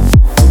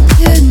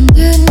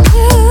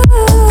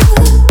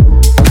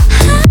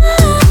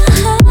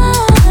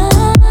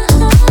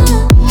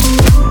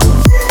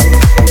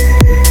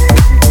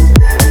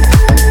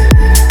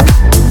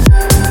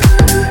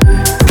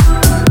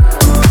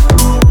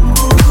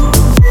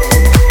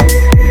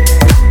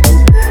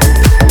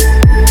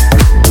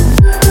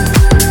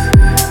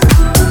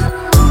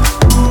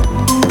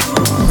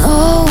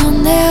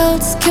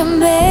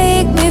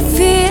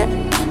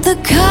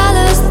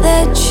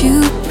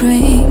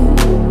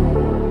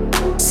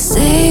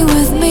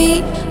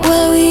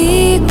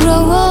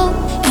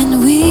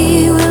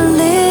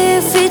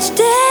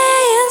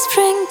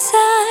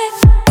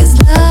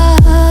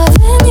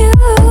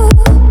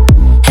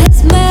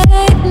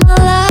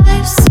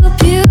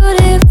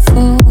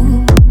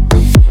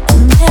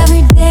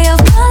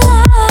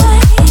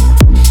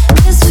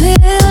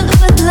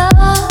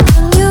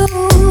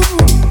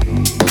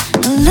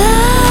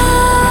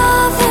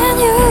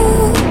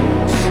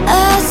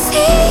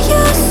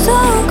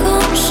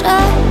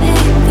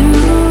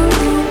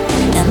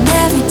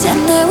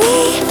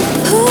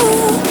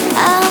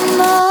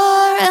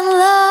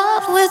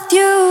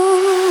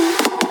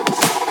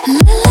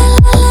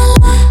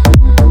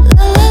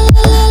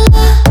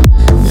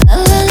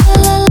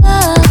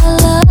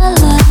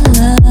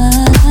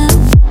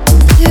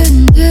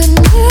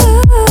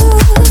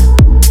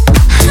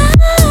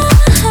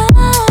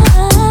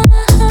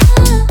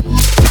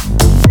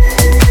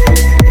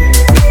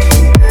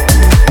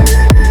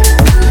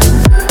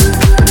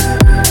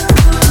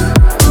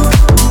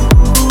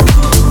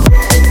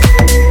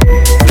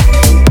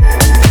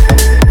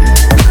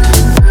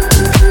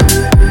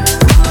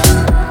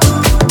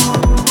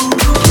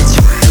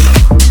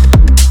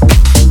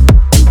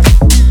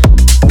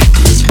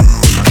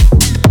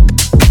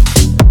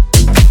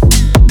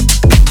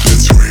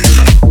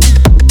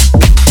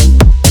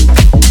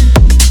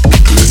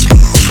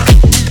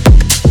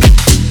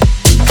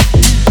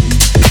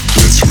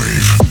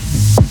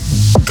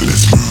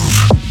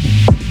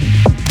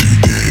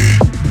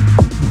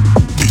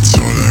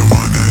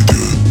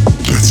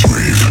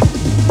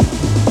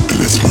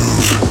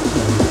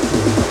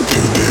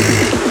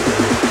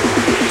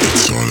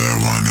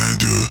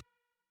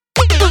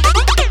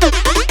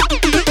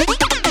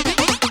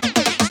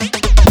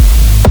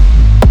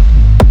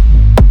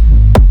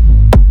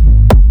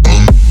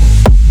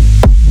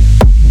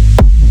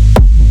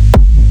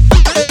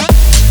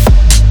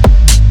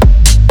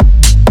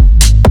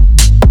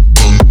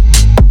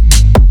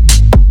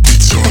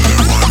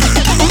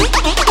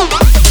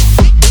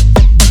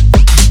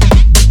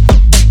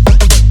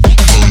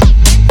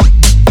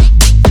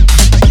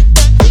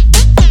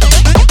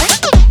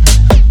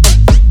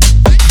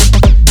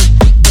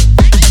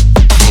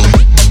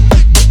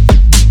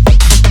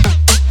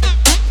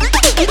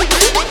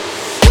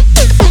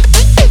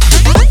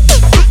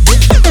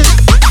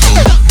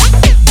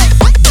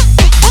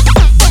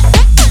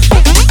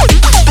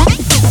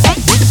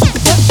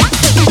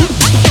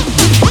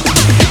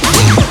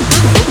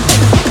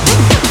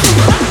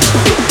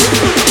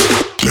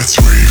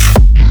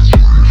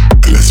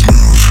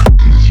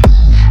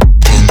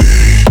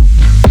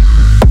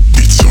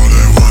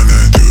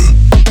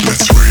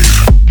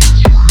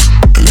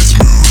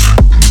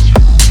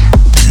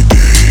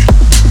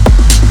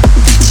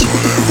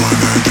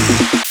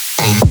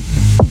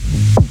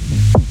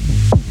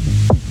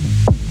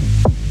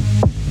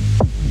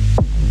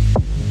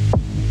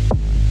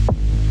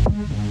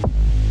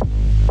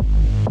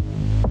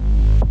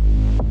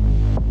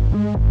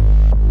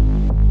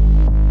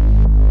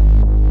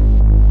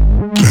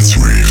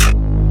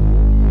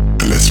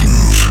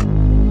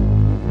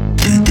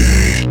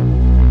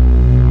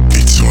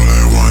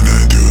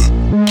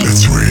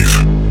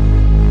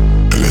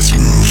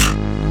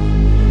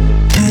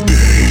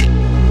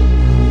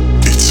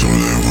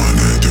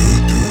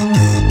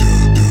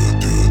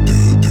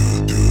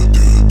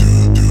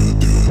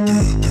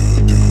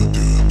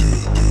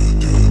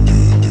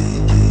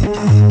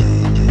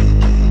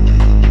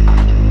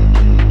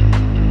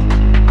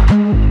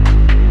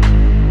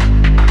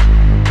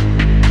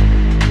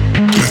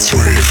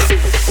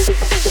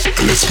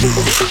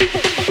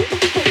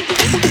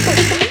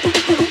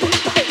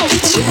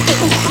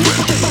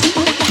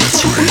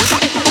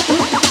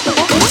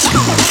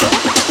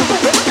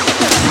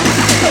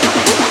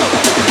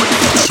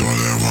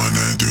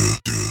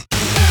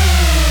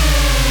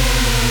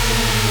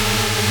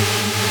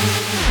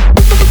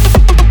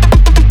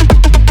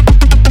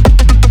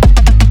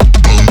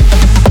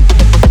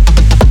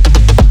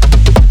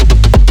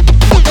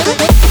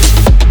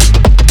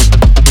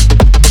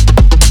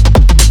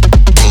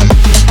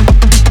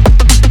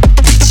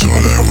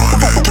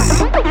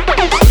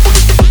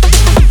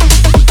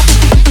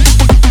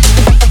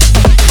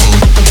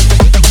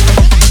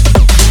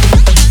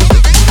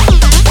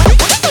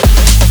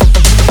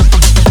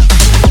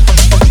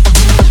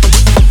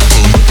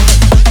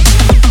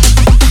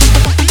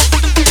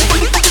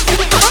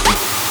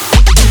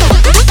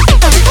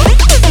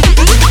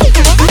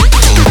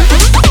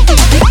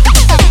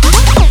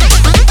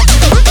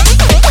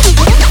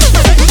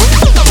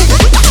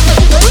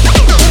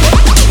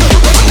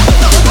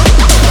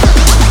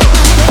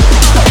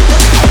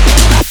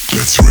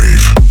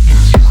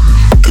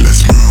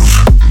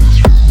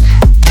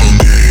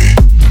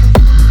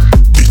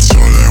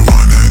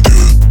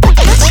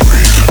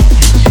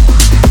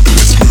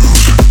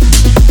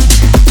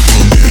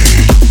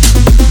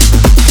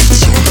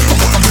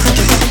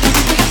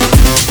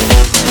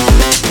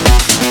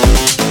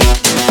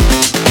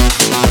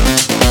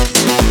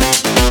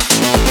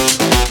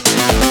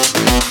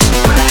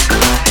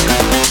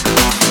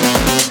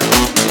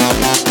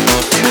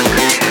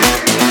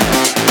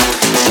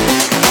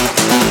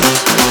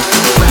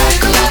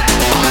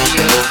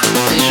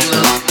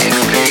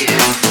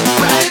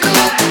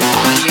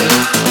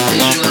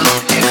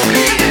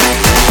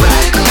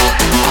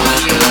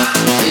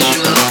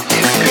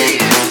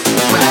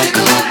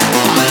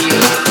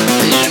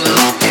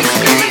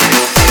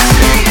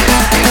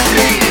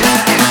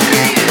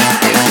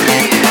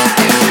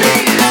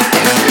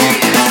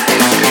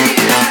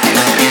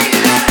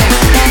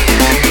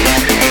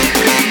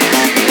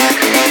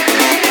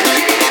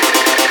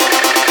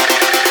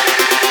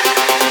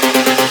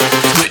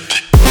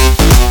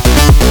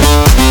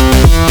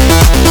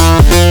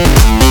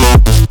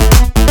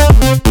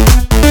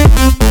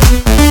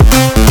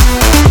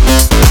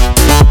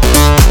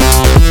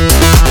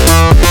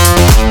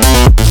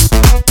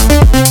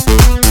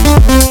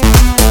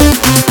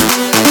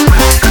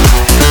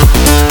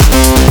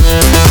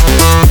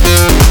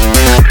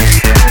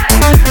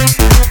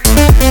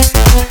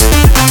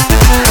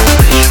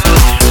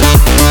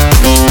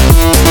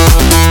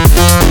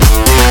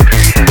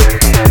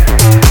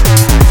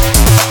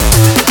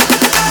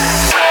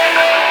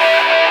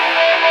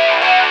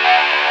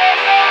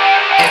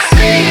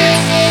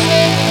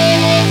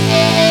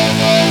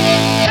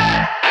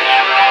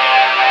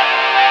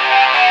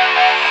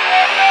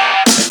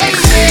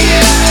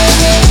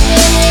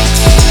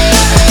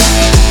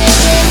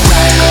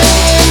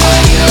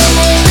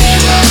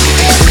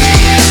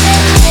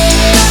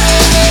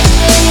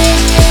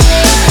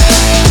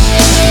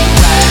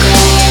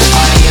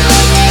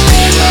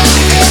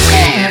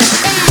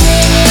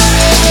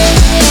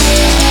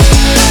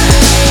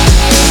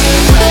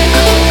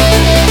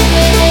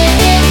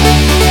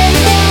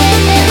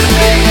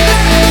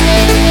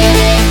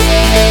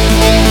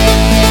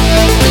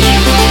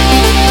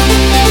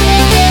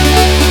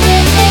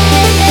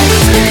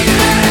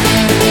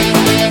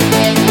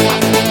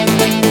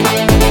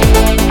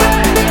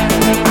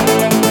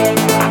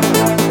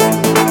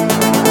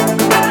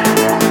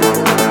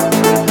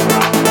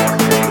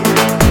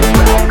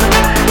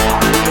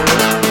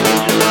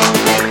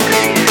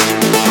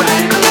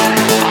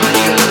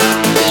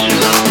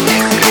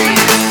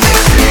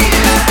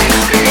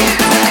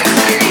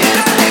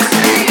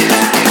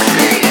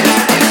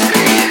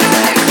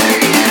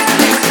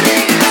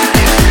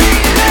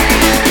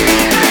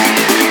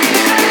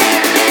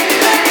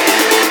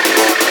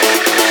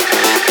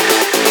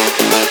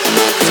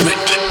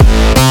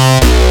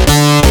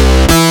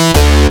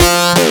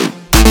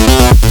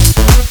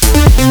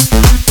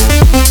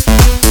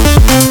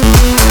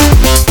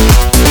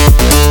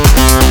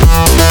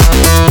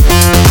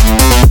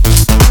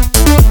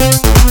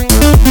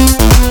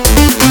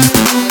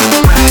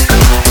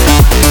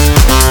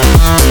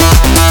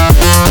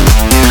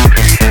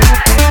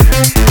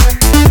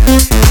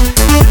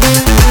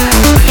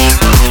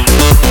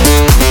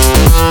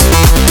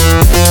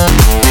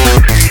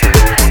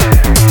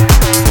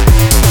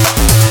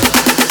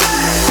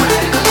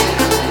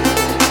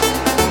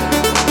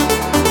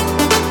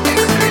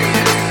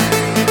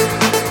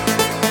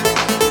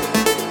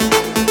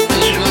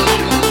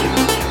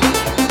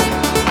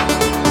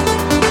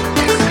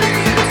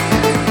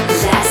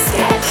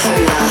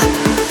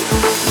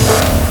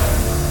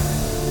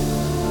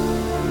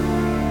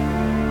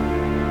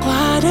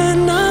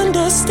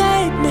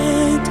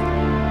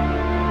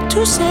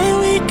 say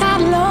we got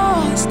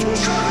lost.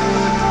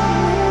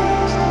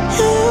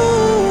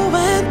 You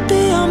went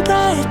beyond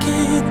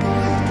breaking,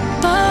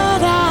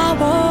 but I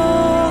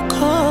won't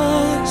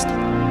cost.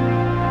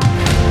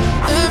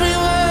 Every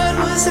word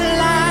was a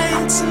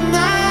lie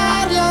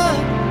tonight, love.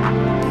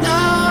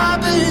 Now I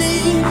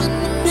believe in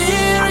the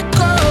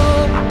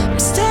miracle. I'm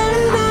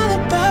staring at the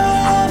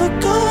barrel of a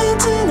going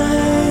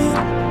tonight.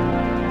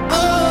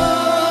 Oh.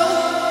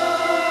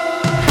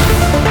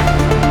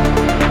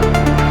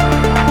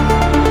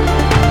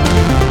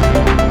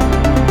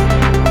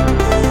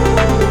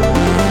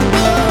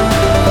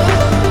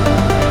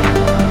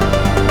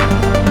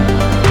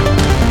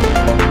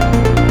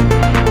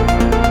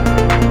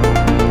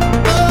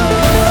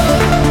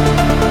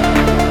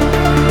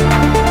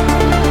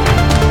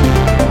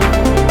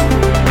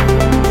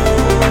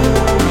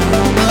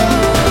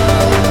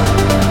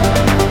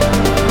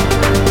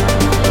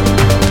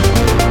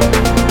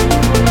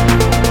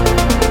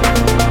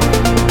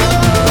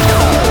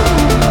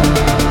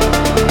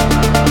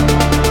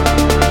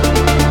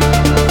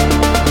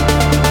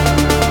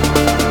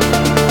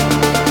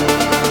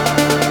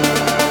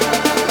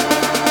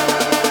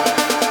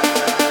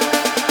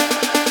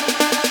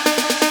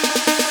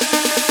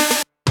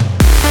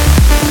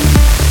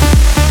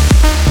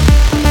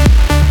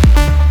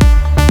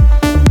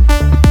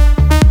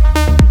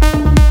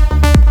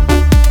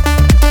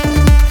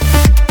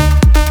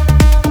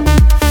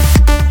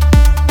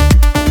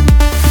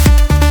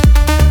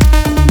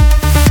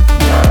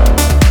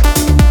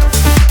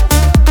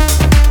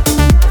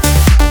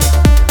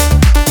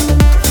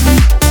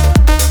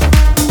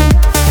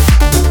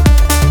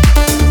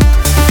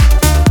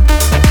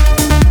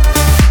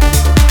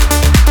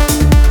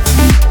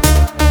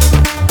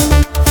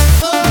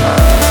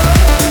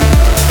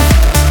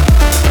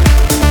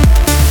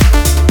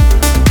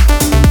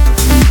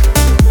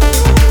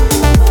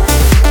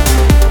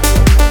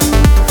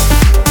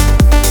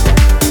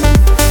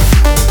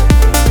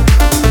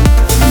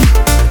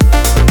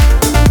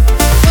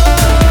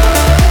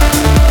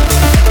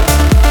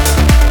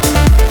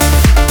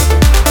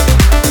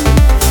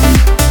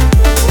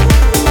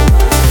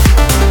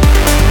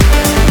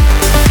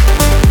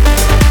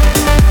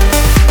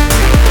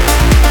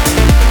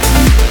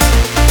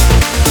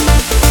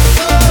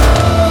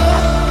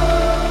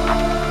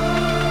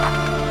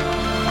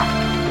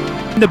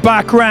 In the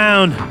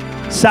background,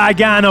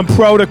 Sagan on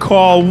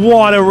Protocol.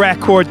 What a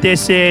record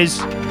this is.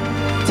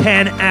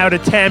 10 out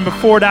of 10.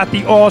 Before that,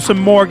 the awesome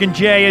Morgan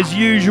J, as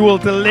usual,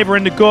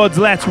 delivering the goods.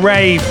 Let's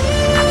rave.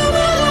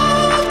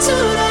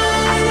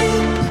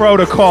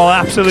 Protocol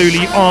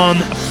absolutely on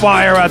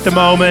fire at the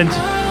moment.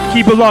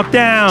 Keep it locked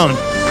down.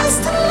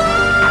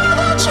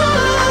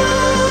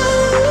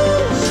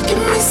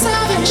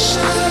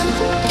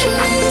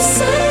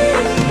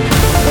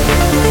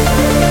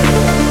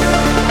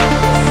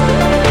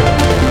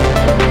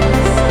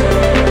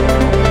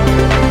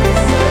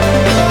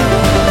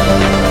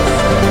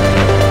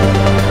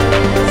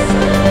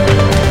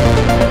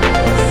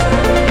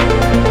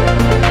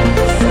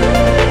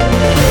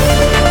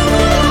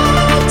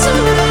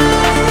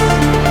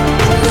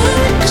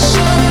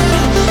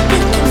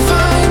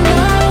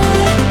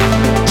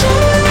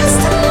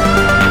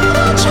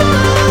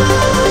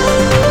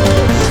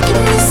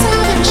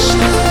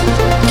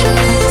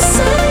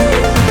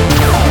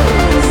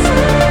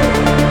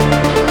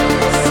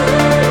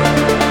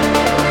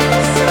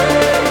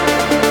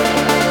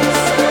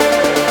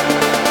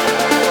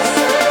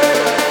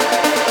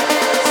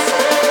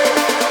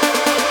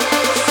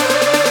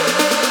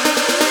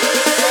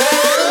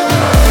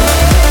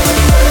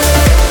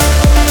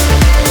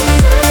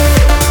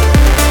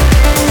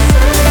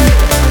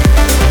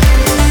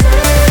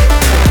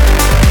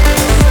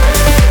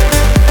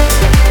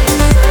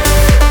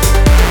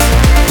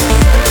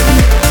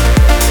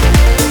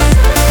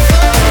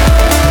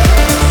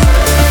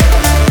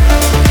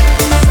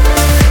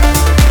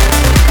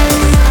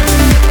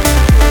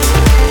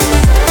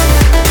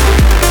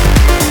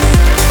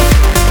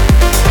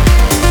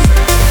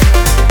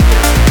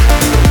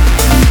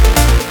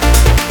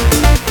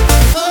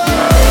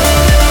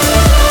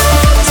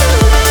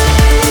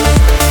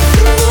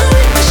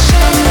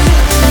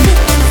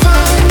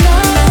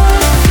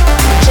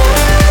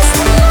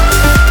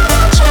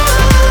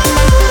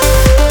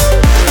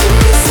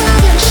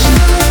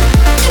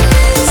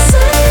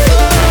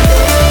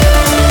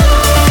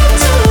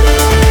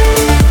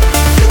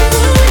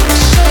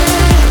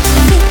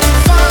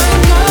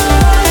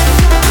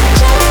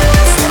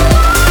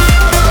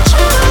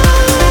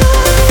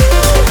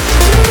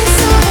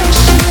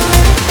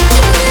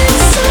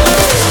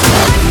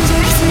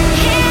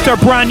 Our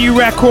brand new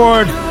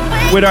record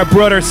with our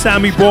brother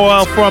Sammy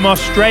Boyle from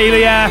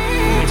Australia.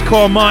 It's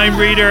called Mind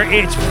Reader.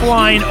 It's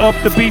flying up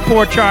the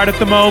Beatport chart at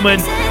the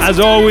moment.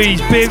 As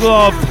always, big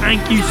love.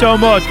 Thank you so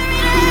much.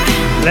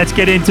 Let's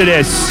get into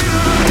this.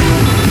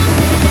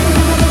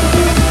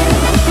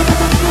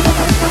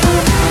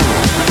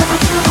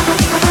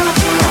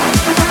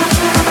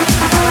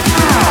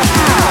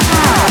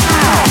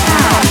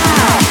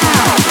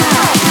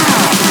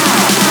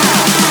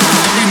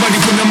 Everybody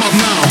put them up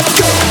now.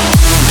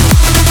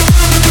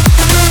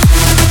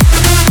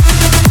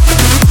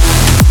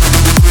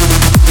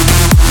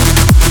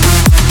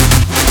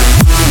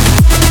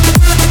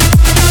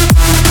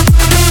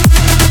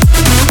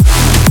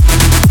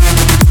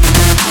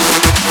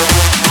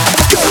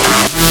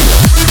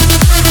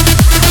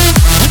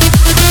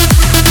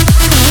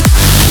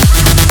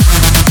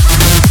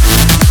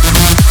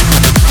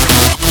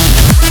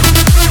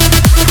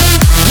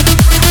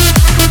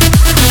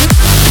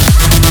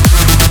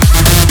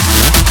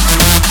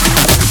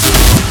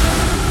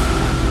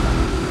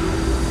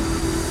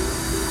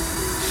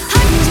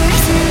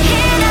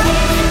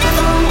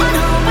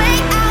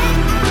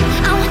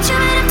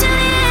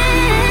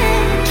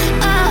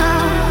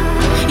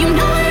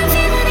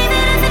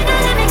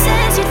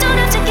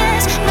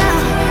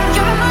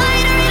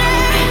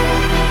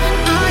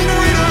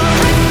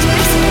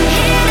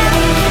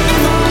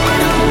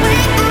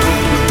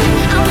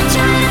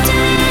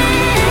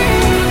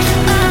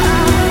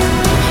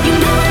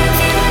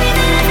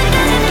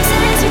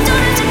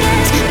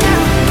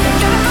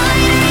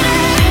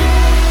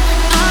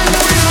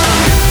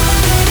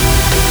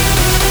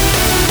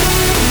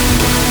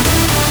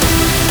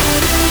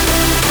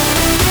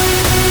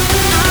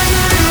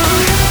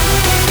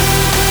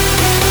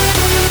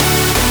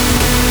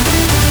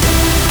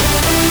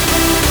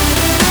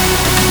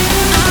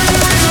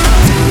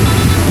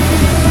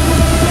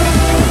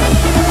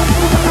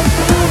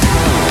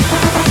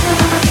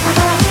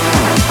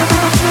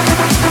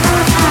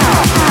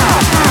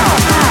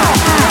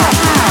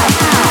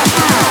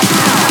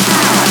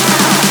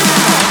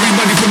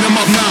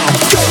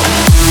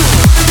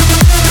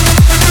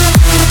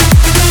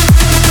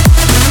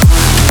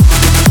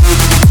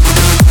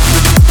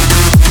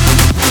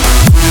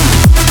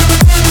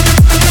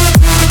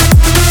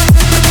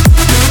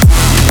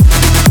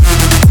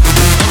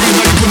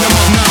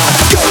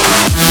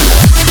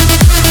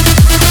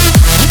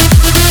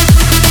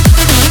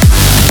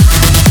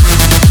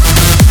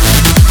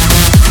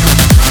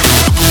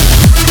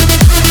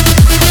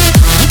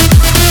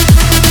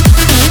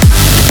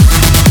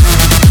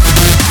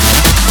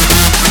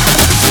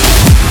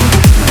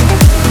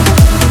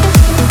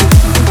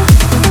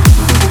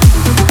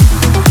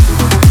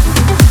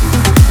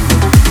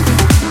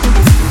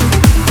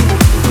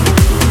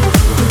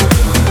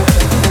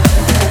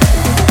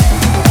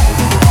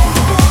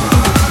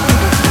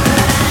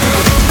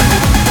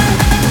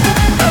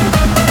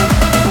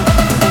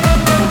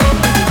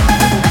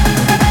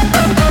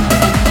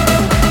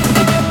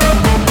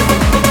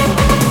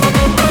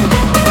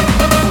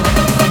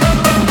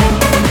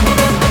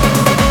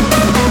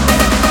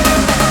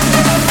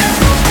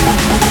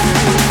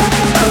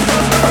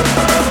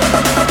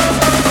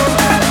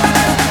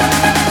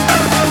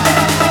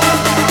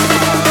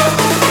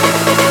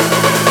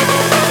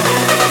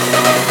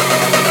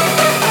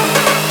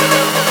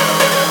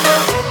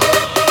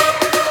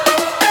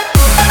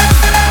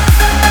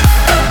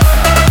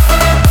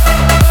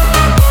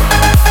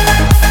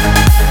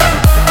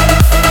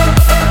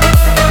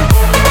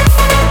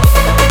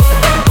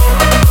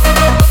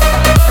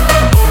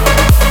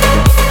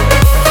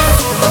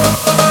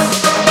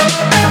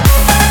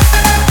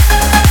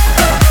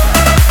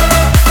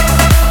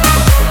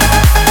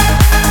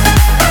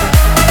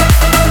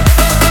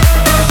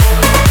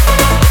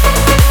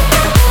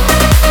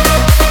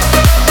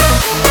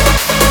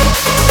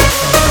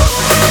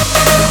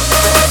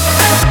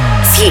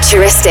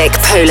 Futuristic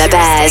polar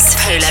bears.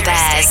 Polar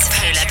bears.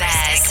 Polar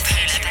bears.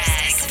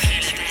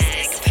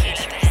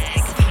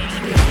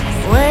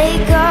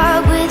 Wake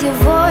up with your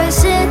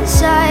voice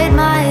inside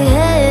my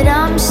head.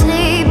 I'm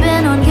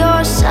sleeping on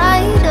your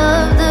side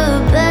of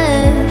the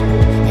bed.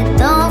 It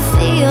don't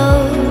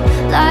feel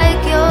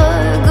like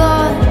you're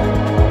gone.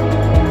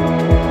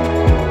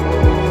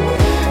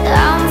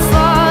 I'm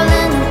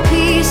falling to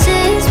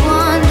pieces,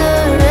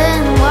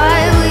 wondering why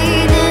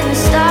we didn't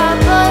stop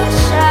us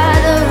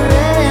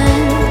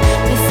shattering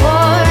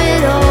before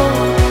it all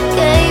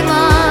came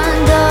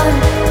undone.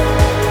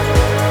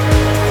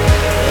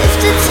 If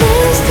the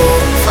tears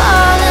didn't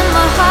fall and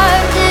my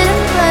heart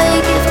didn't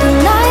break, if the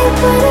night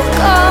would have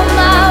gone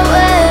my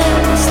way,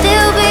 I'd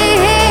still be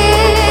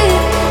here,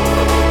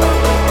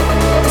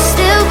 I'd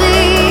still be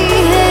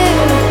here.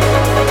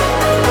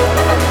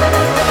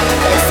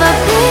 If I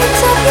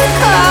picked up your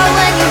call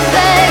when you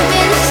begged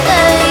me to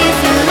stay, if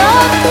you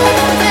locked in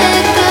a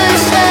bigger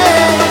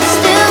shed, I'd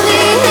still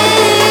be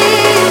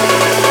here,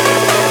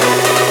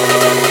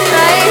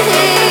 right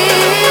here,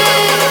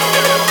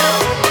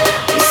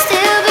 I'd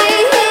still be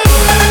here.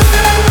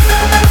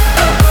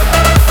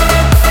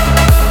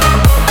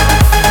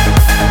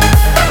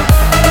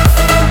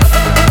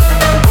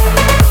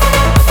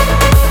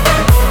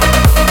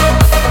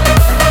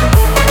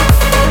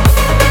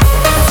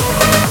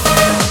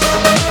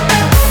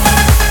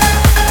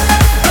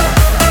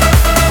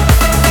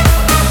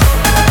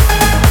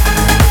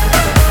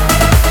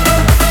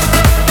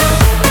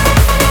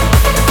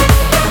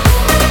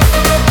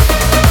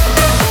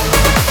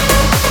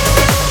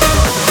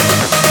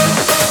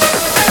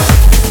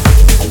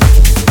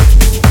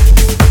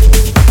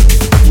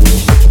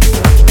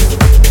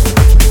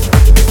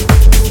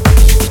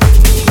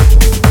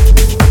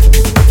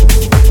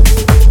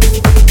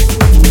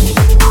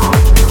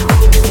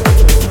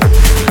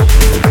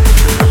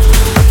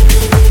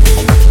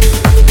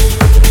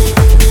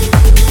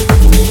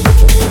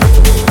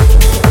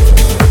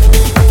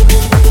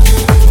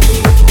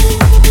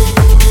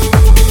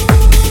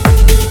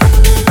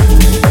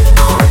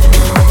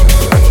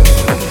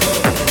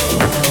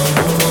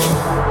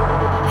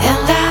 In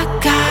the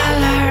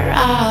color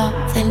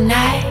of the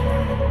night,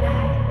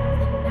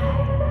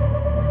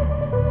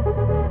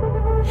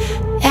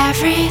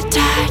 every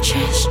touch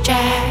is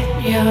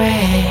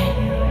genuine.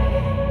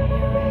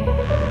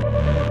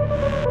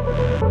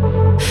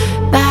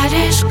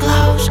 Bodies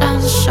close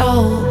and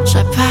souls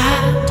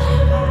apart.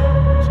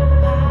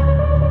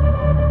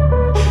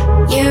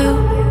 You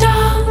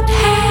don't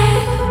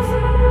have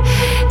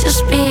to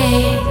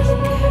speak.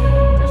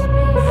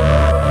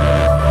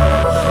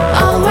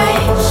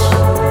 Always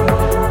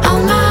on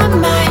my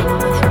mind,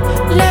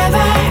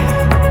 never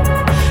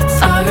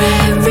for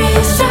a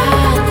reason.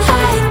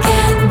 I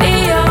can be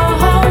your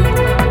home.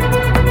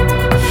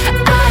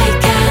 I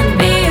can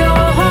be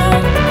your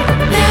home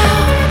now,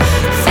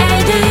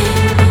 fading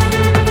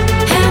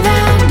in the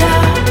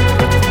dark.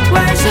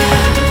 Words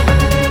are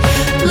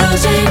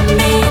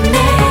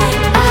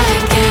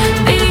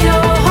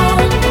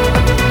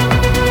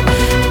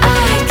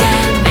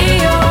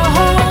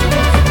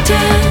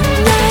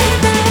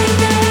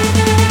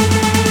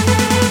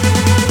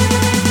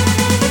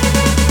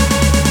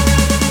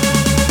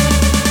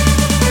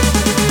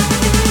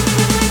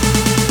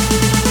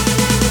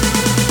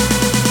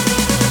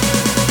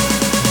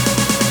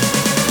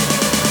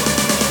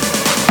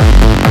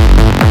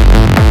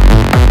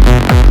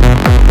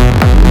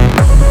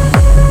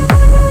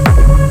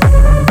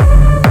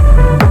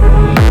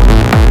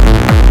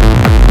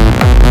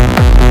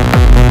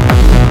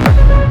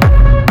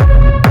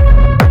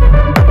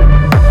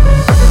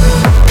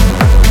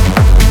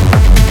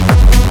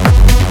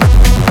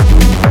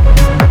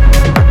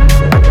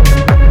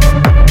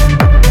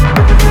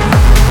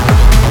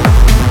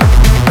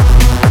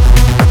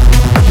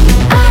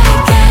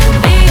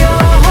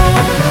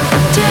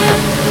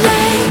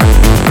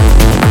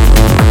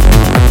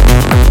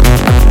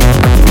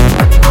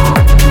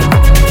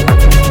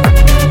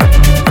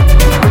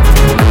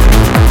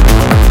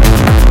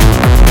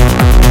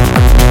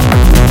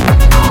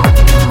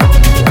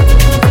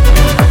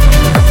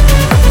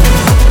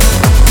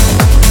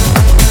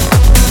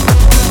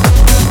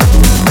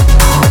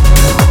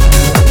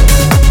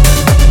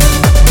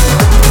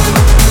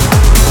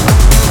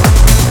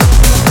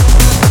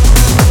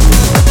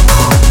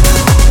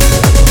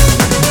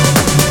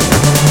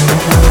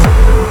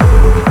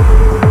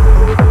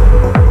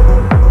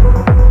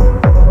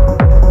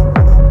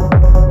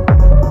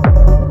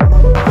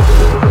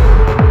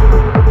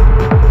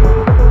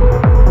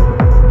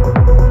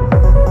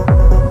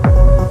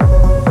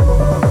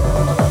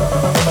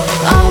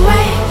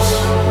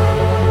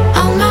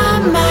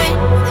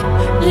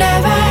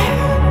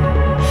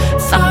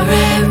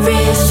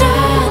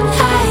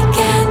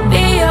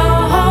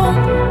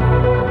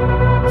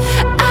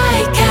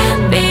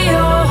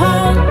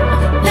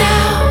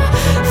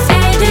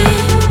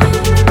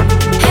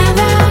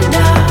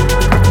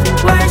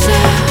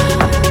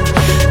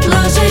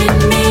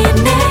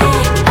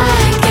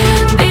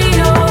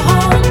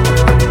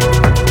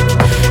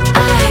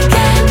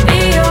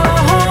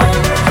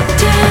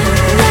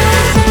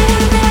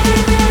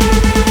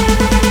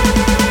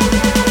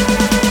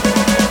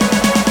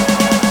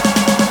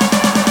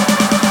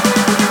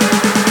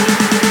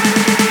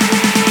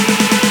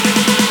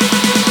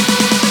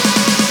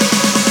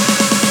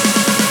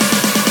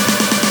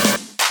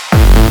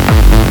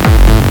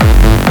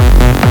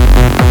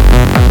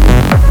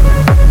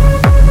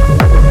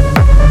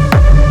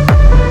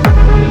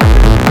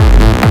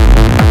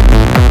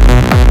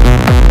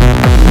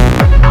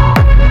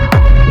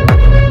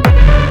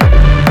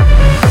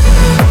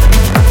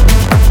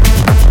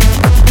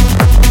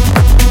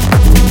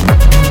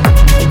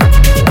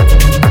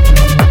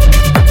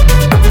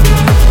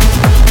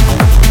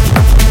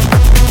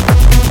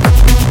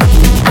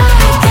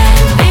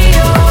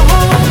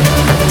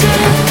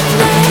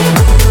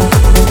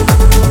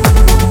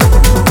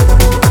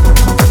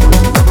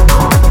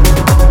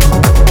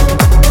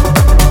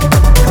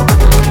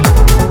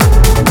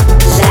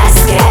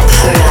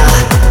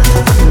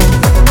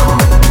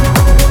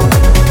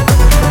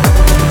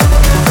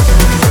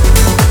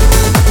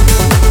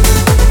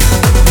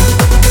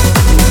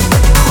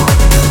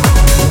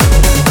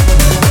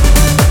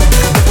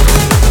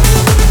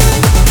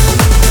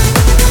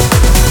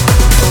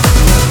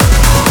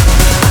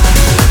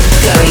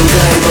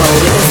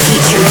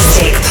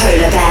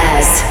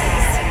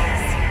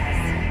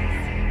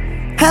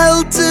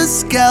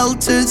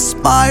skelter,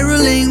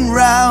 spiraling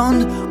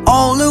round,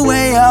 all the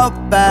way up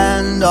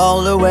and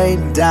all the way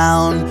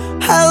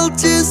down.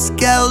 Helter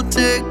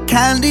skelter,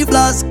 candy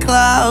floss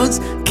clouds,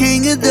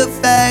 king of the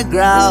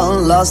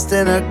fairground, lost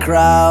in a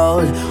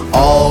crowd.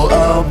 All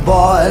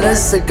aboard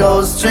as the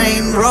ghost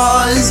train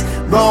roars,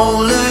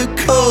 roller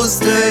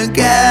coaster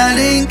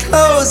getting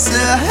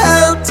closer.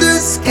 Helter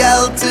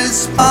skelter,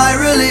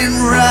 spiraling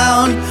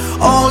round,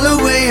 all the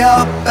way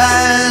up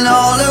and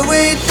all the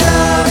way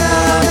down.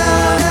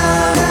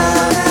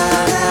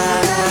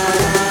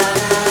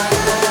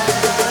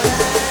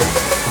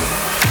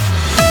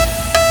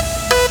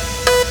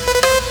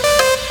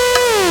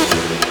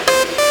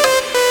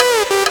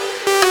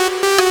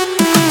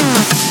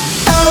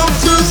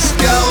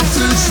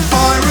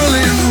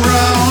 Spiraling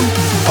round,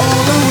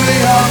 all the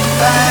way up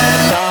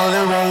and all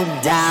the way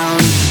down.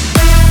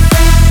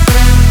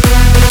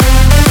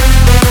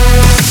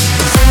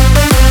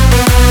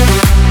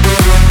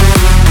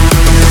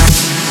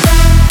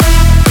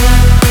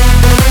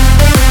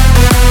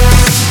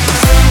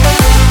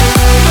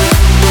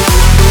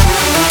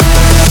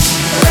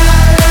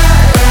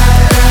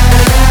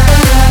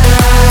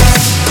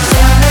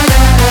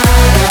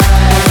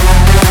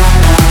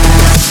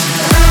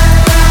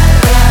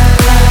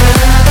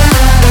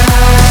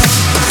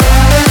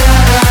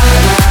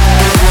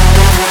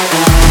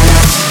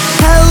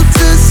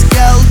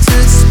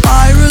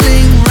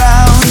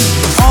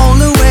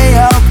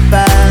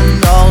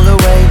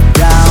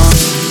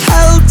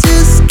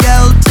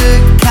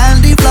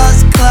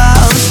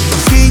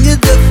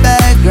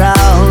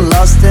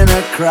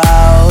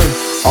 Crowd,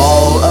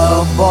 all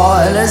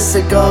aboard as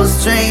the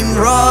ghost train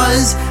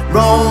roars,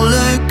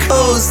 roller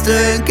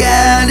coaster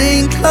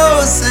getting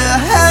closer.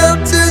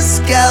 Helter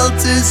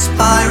skelter,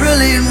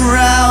 spiraling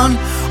round,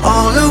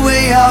 all the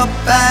way up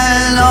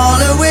and all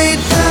the way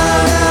down.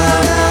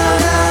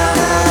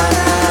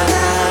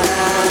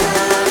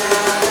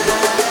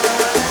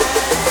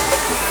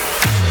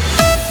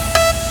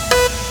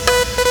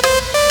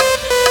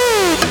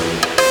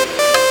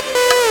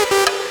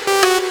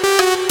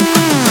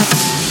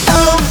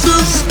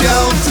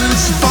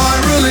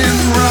 Spiraling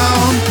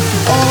round,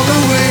 all the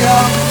way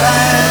up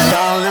and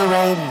all the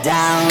way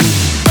down.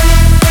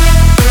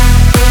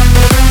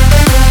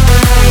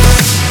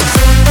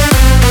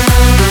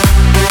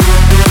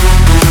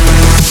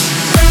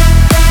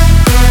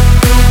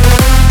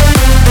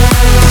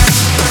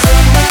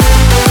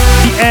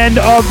 The end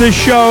of the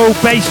show,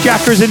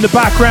 Bassjackers in the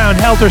background,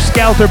 Helter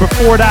Skelter.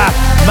 Before that,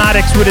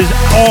 Maddox with his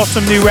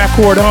awesome new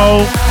record,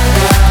 Hole.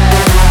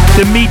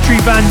 Dimitri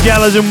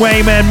Vangelis and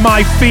Wayman,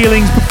 My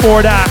Feelings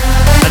before that.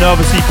 And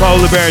obviously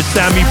Polar Bear,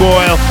 Sammy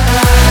Boyle.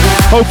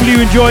 Hopefully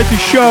you enjoyed the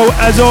show.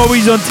 As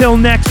always, until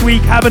next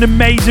week, have an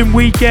amazing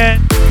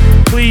weekend.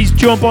 Please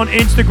jump on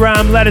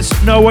Instagram, let us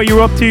know what you're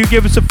up to,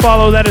 give us a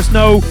follow, let us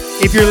know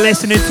if you're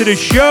listening to the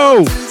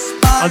show.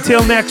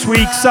 Until next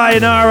week,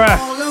 sayonara.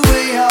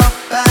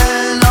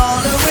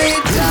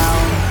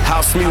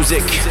 House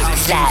music,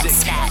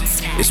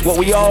 it's what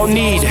we all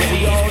need.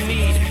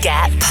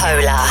 Get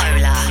Polar.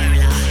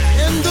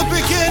 In the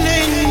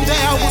beginning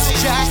there was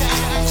Jack.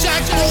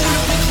 Jack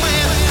owned the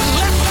clan.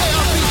 Let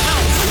there be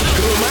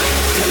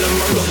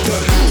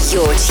house.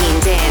 You're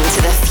tuned in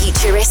to the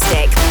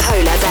futuristic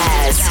Polar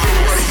Bears.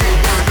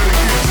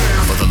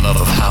 For the love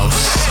of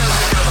house,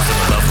 for the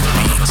love of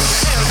beats.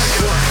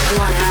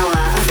 1 hour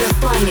of the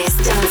finest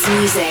dance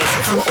music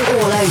from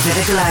all over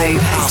the globe.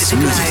 House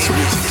music.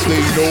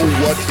 They know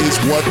what is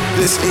what.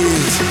 This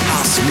is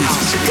house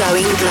music.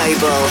 Going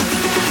global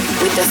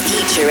with the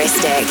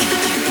futuristic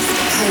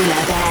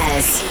Polar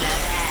Bears.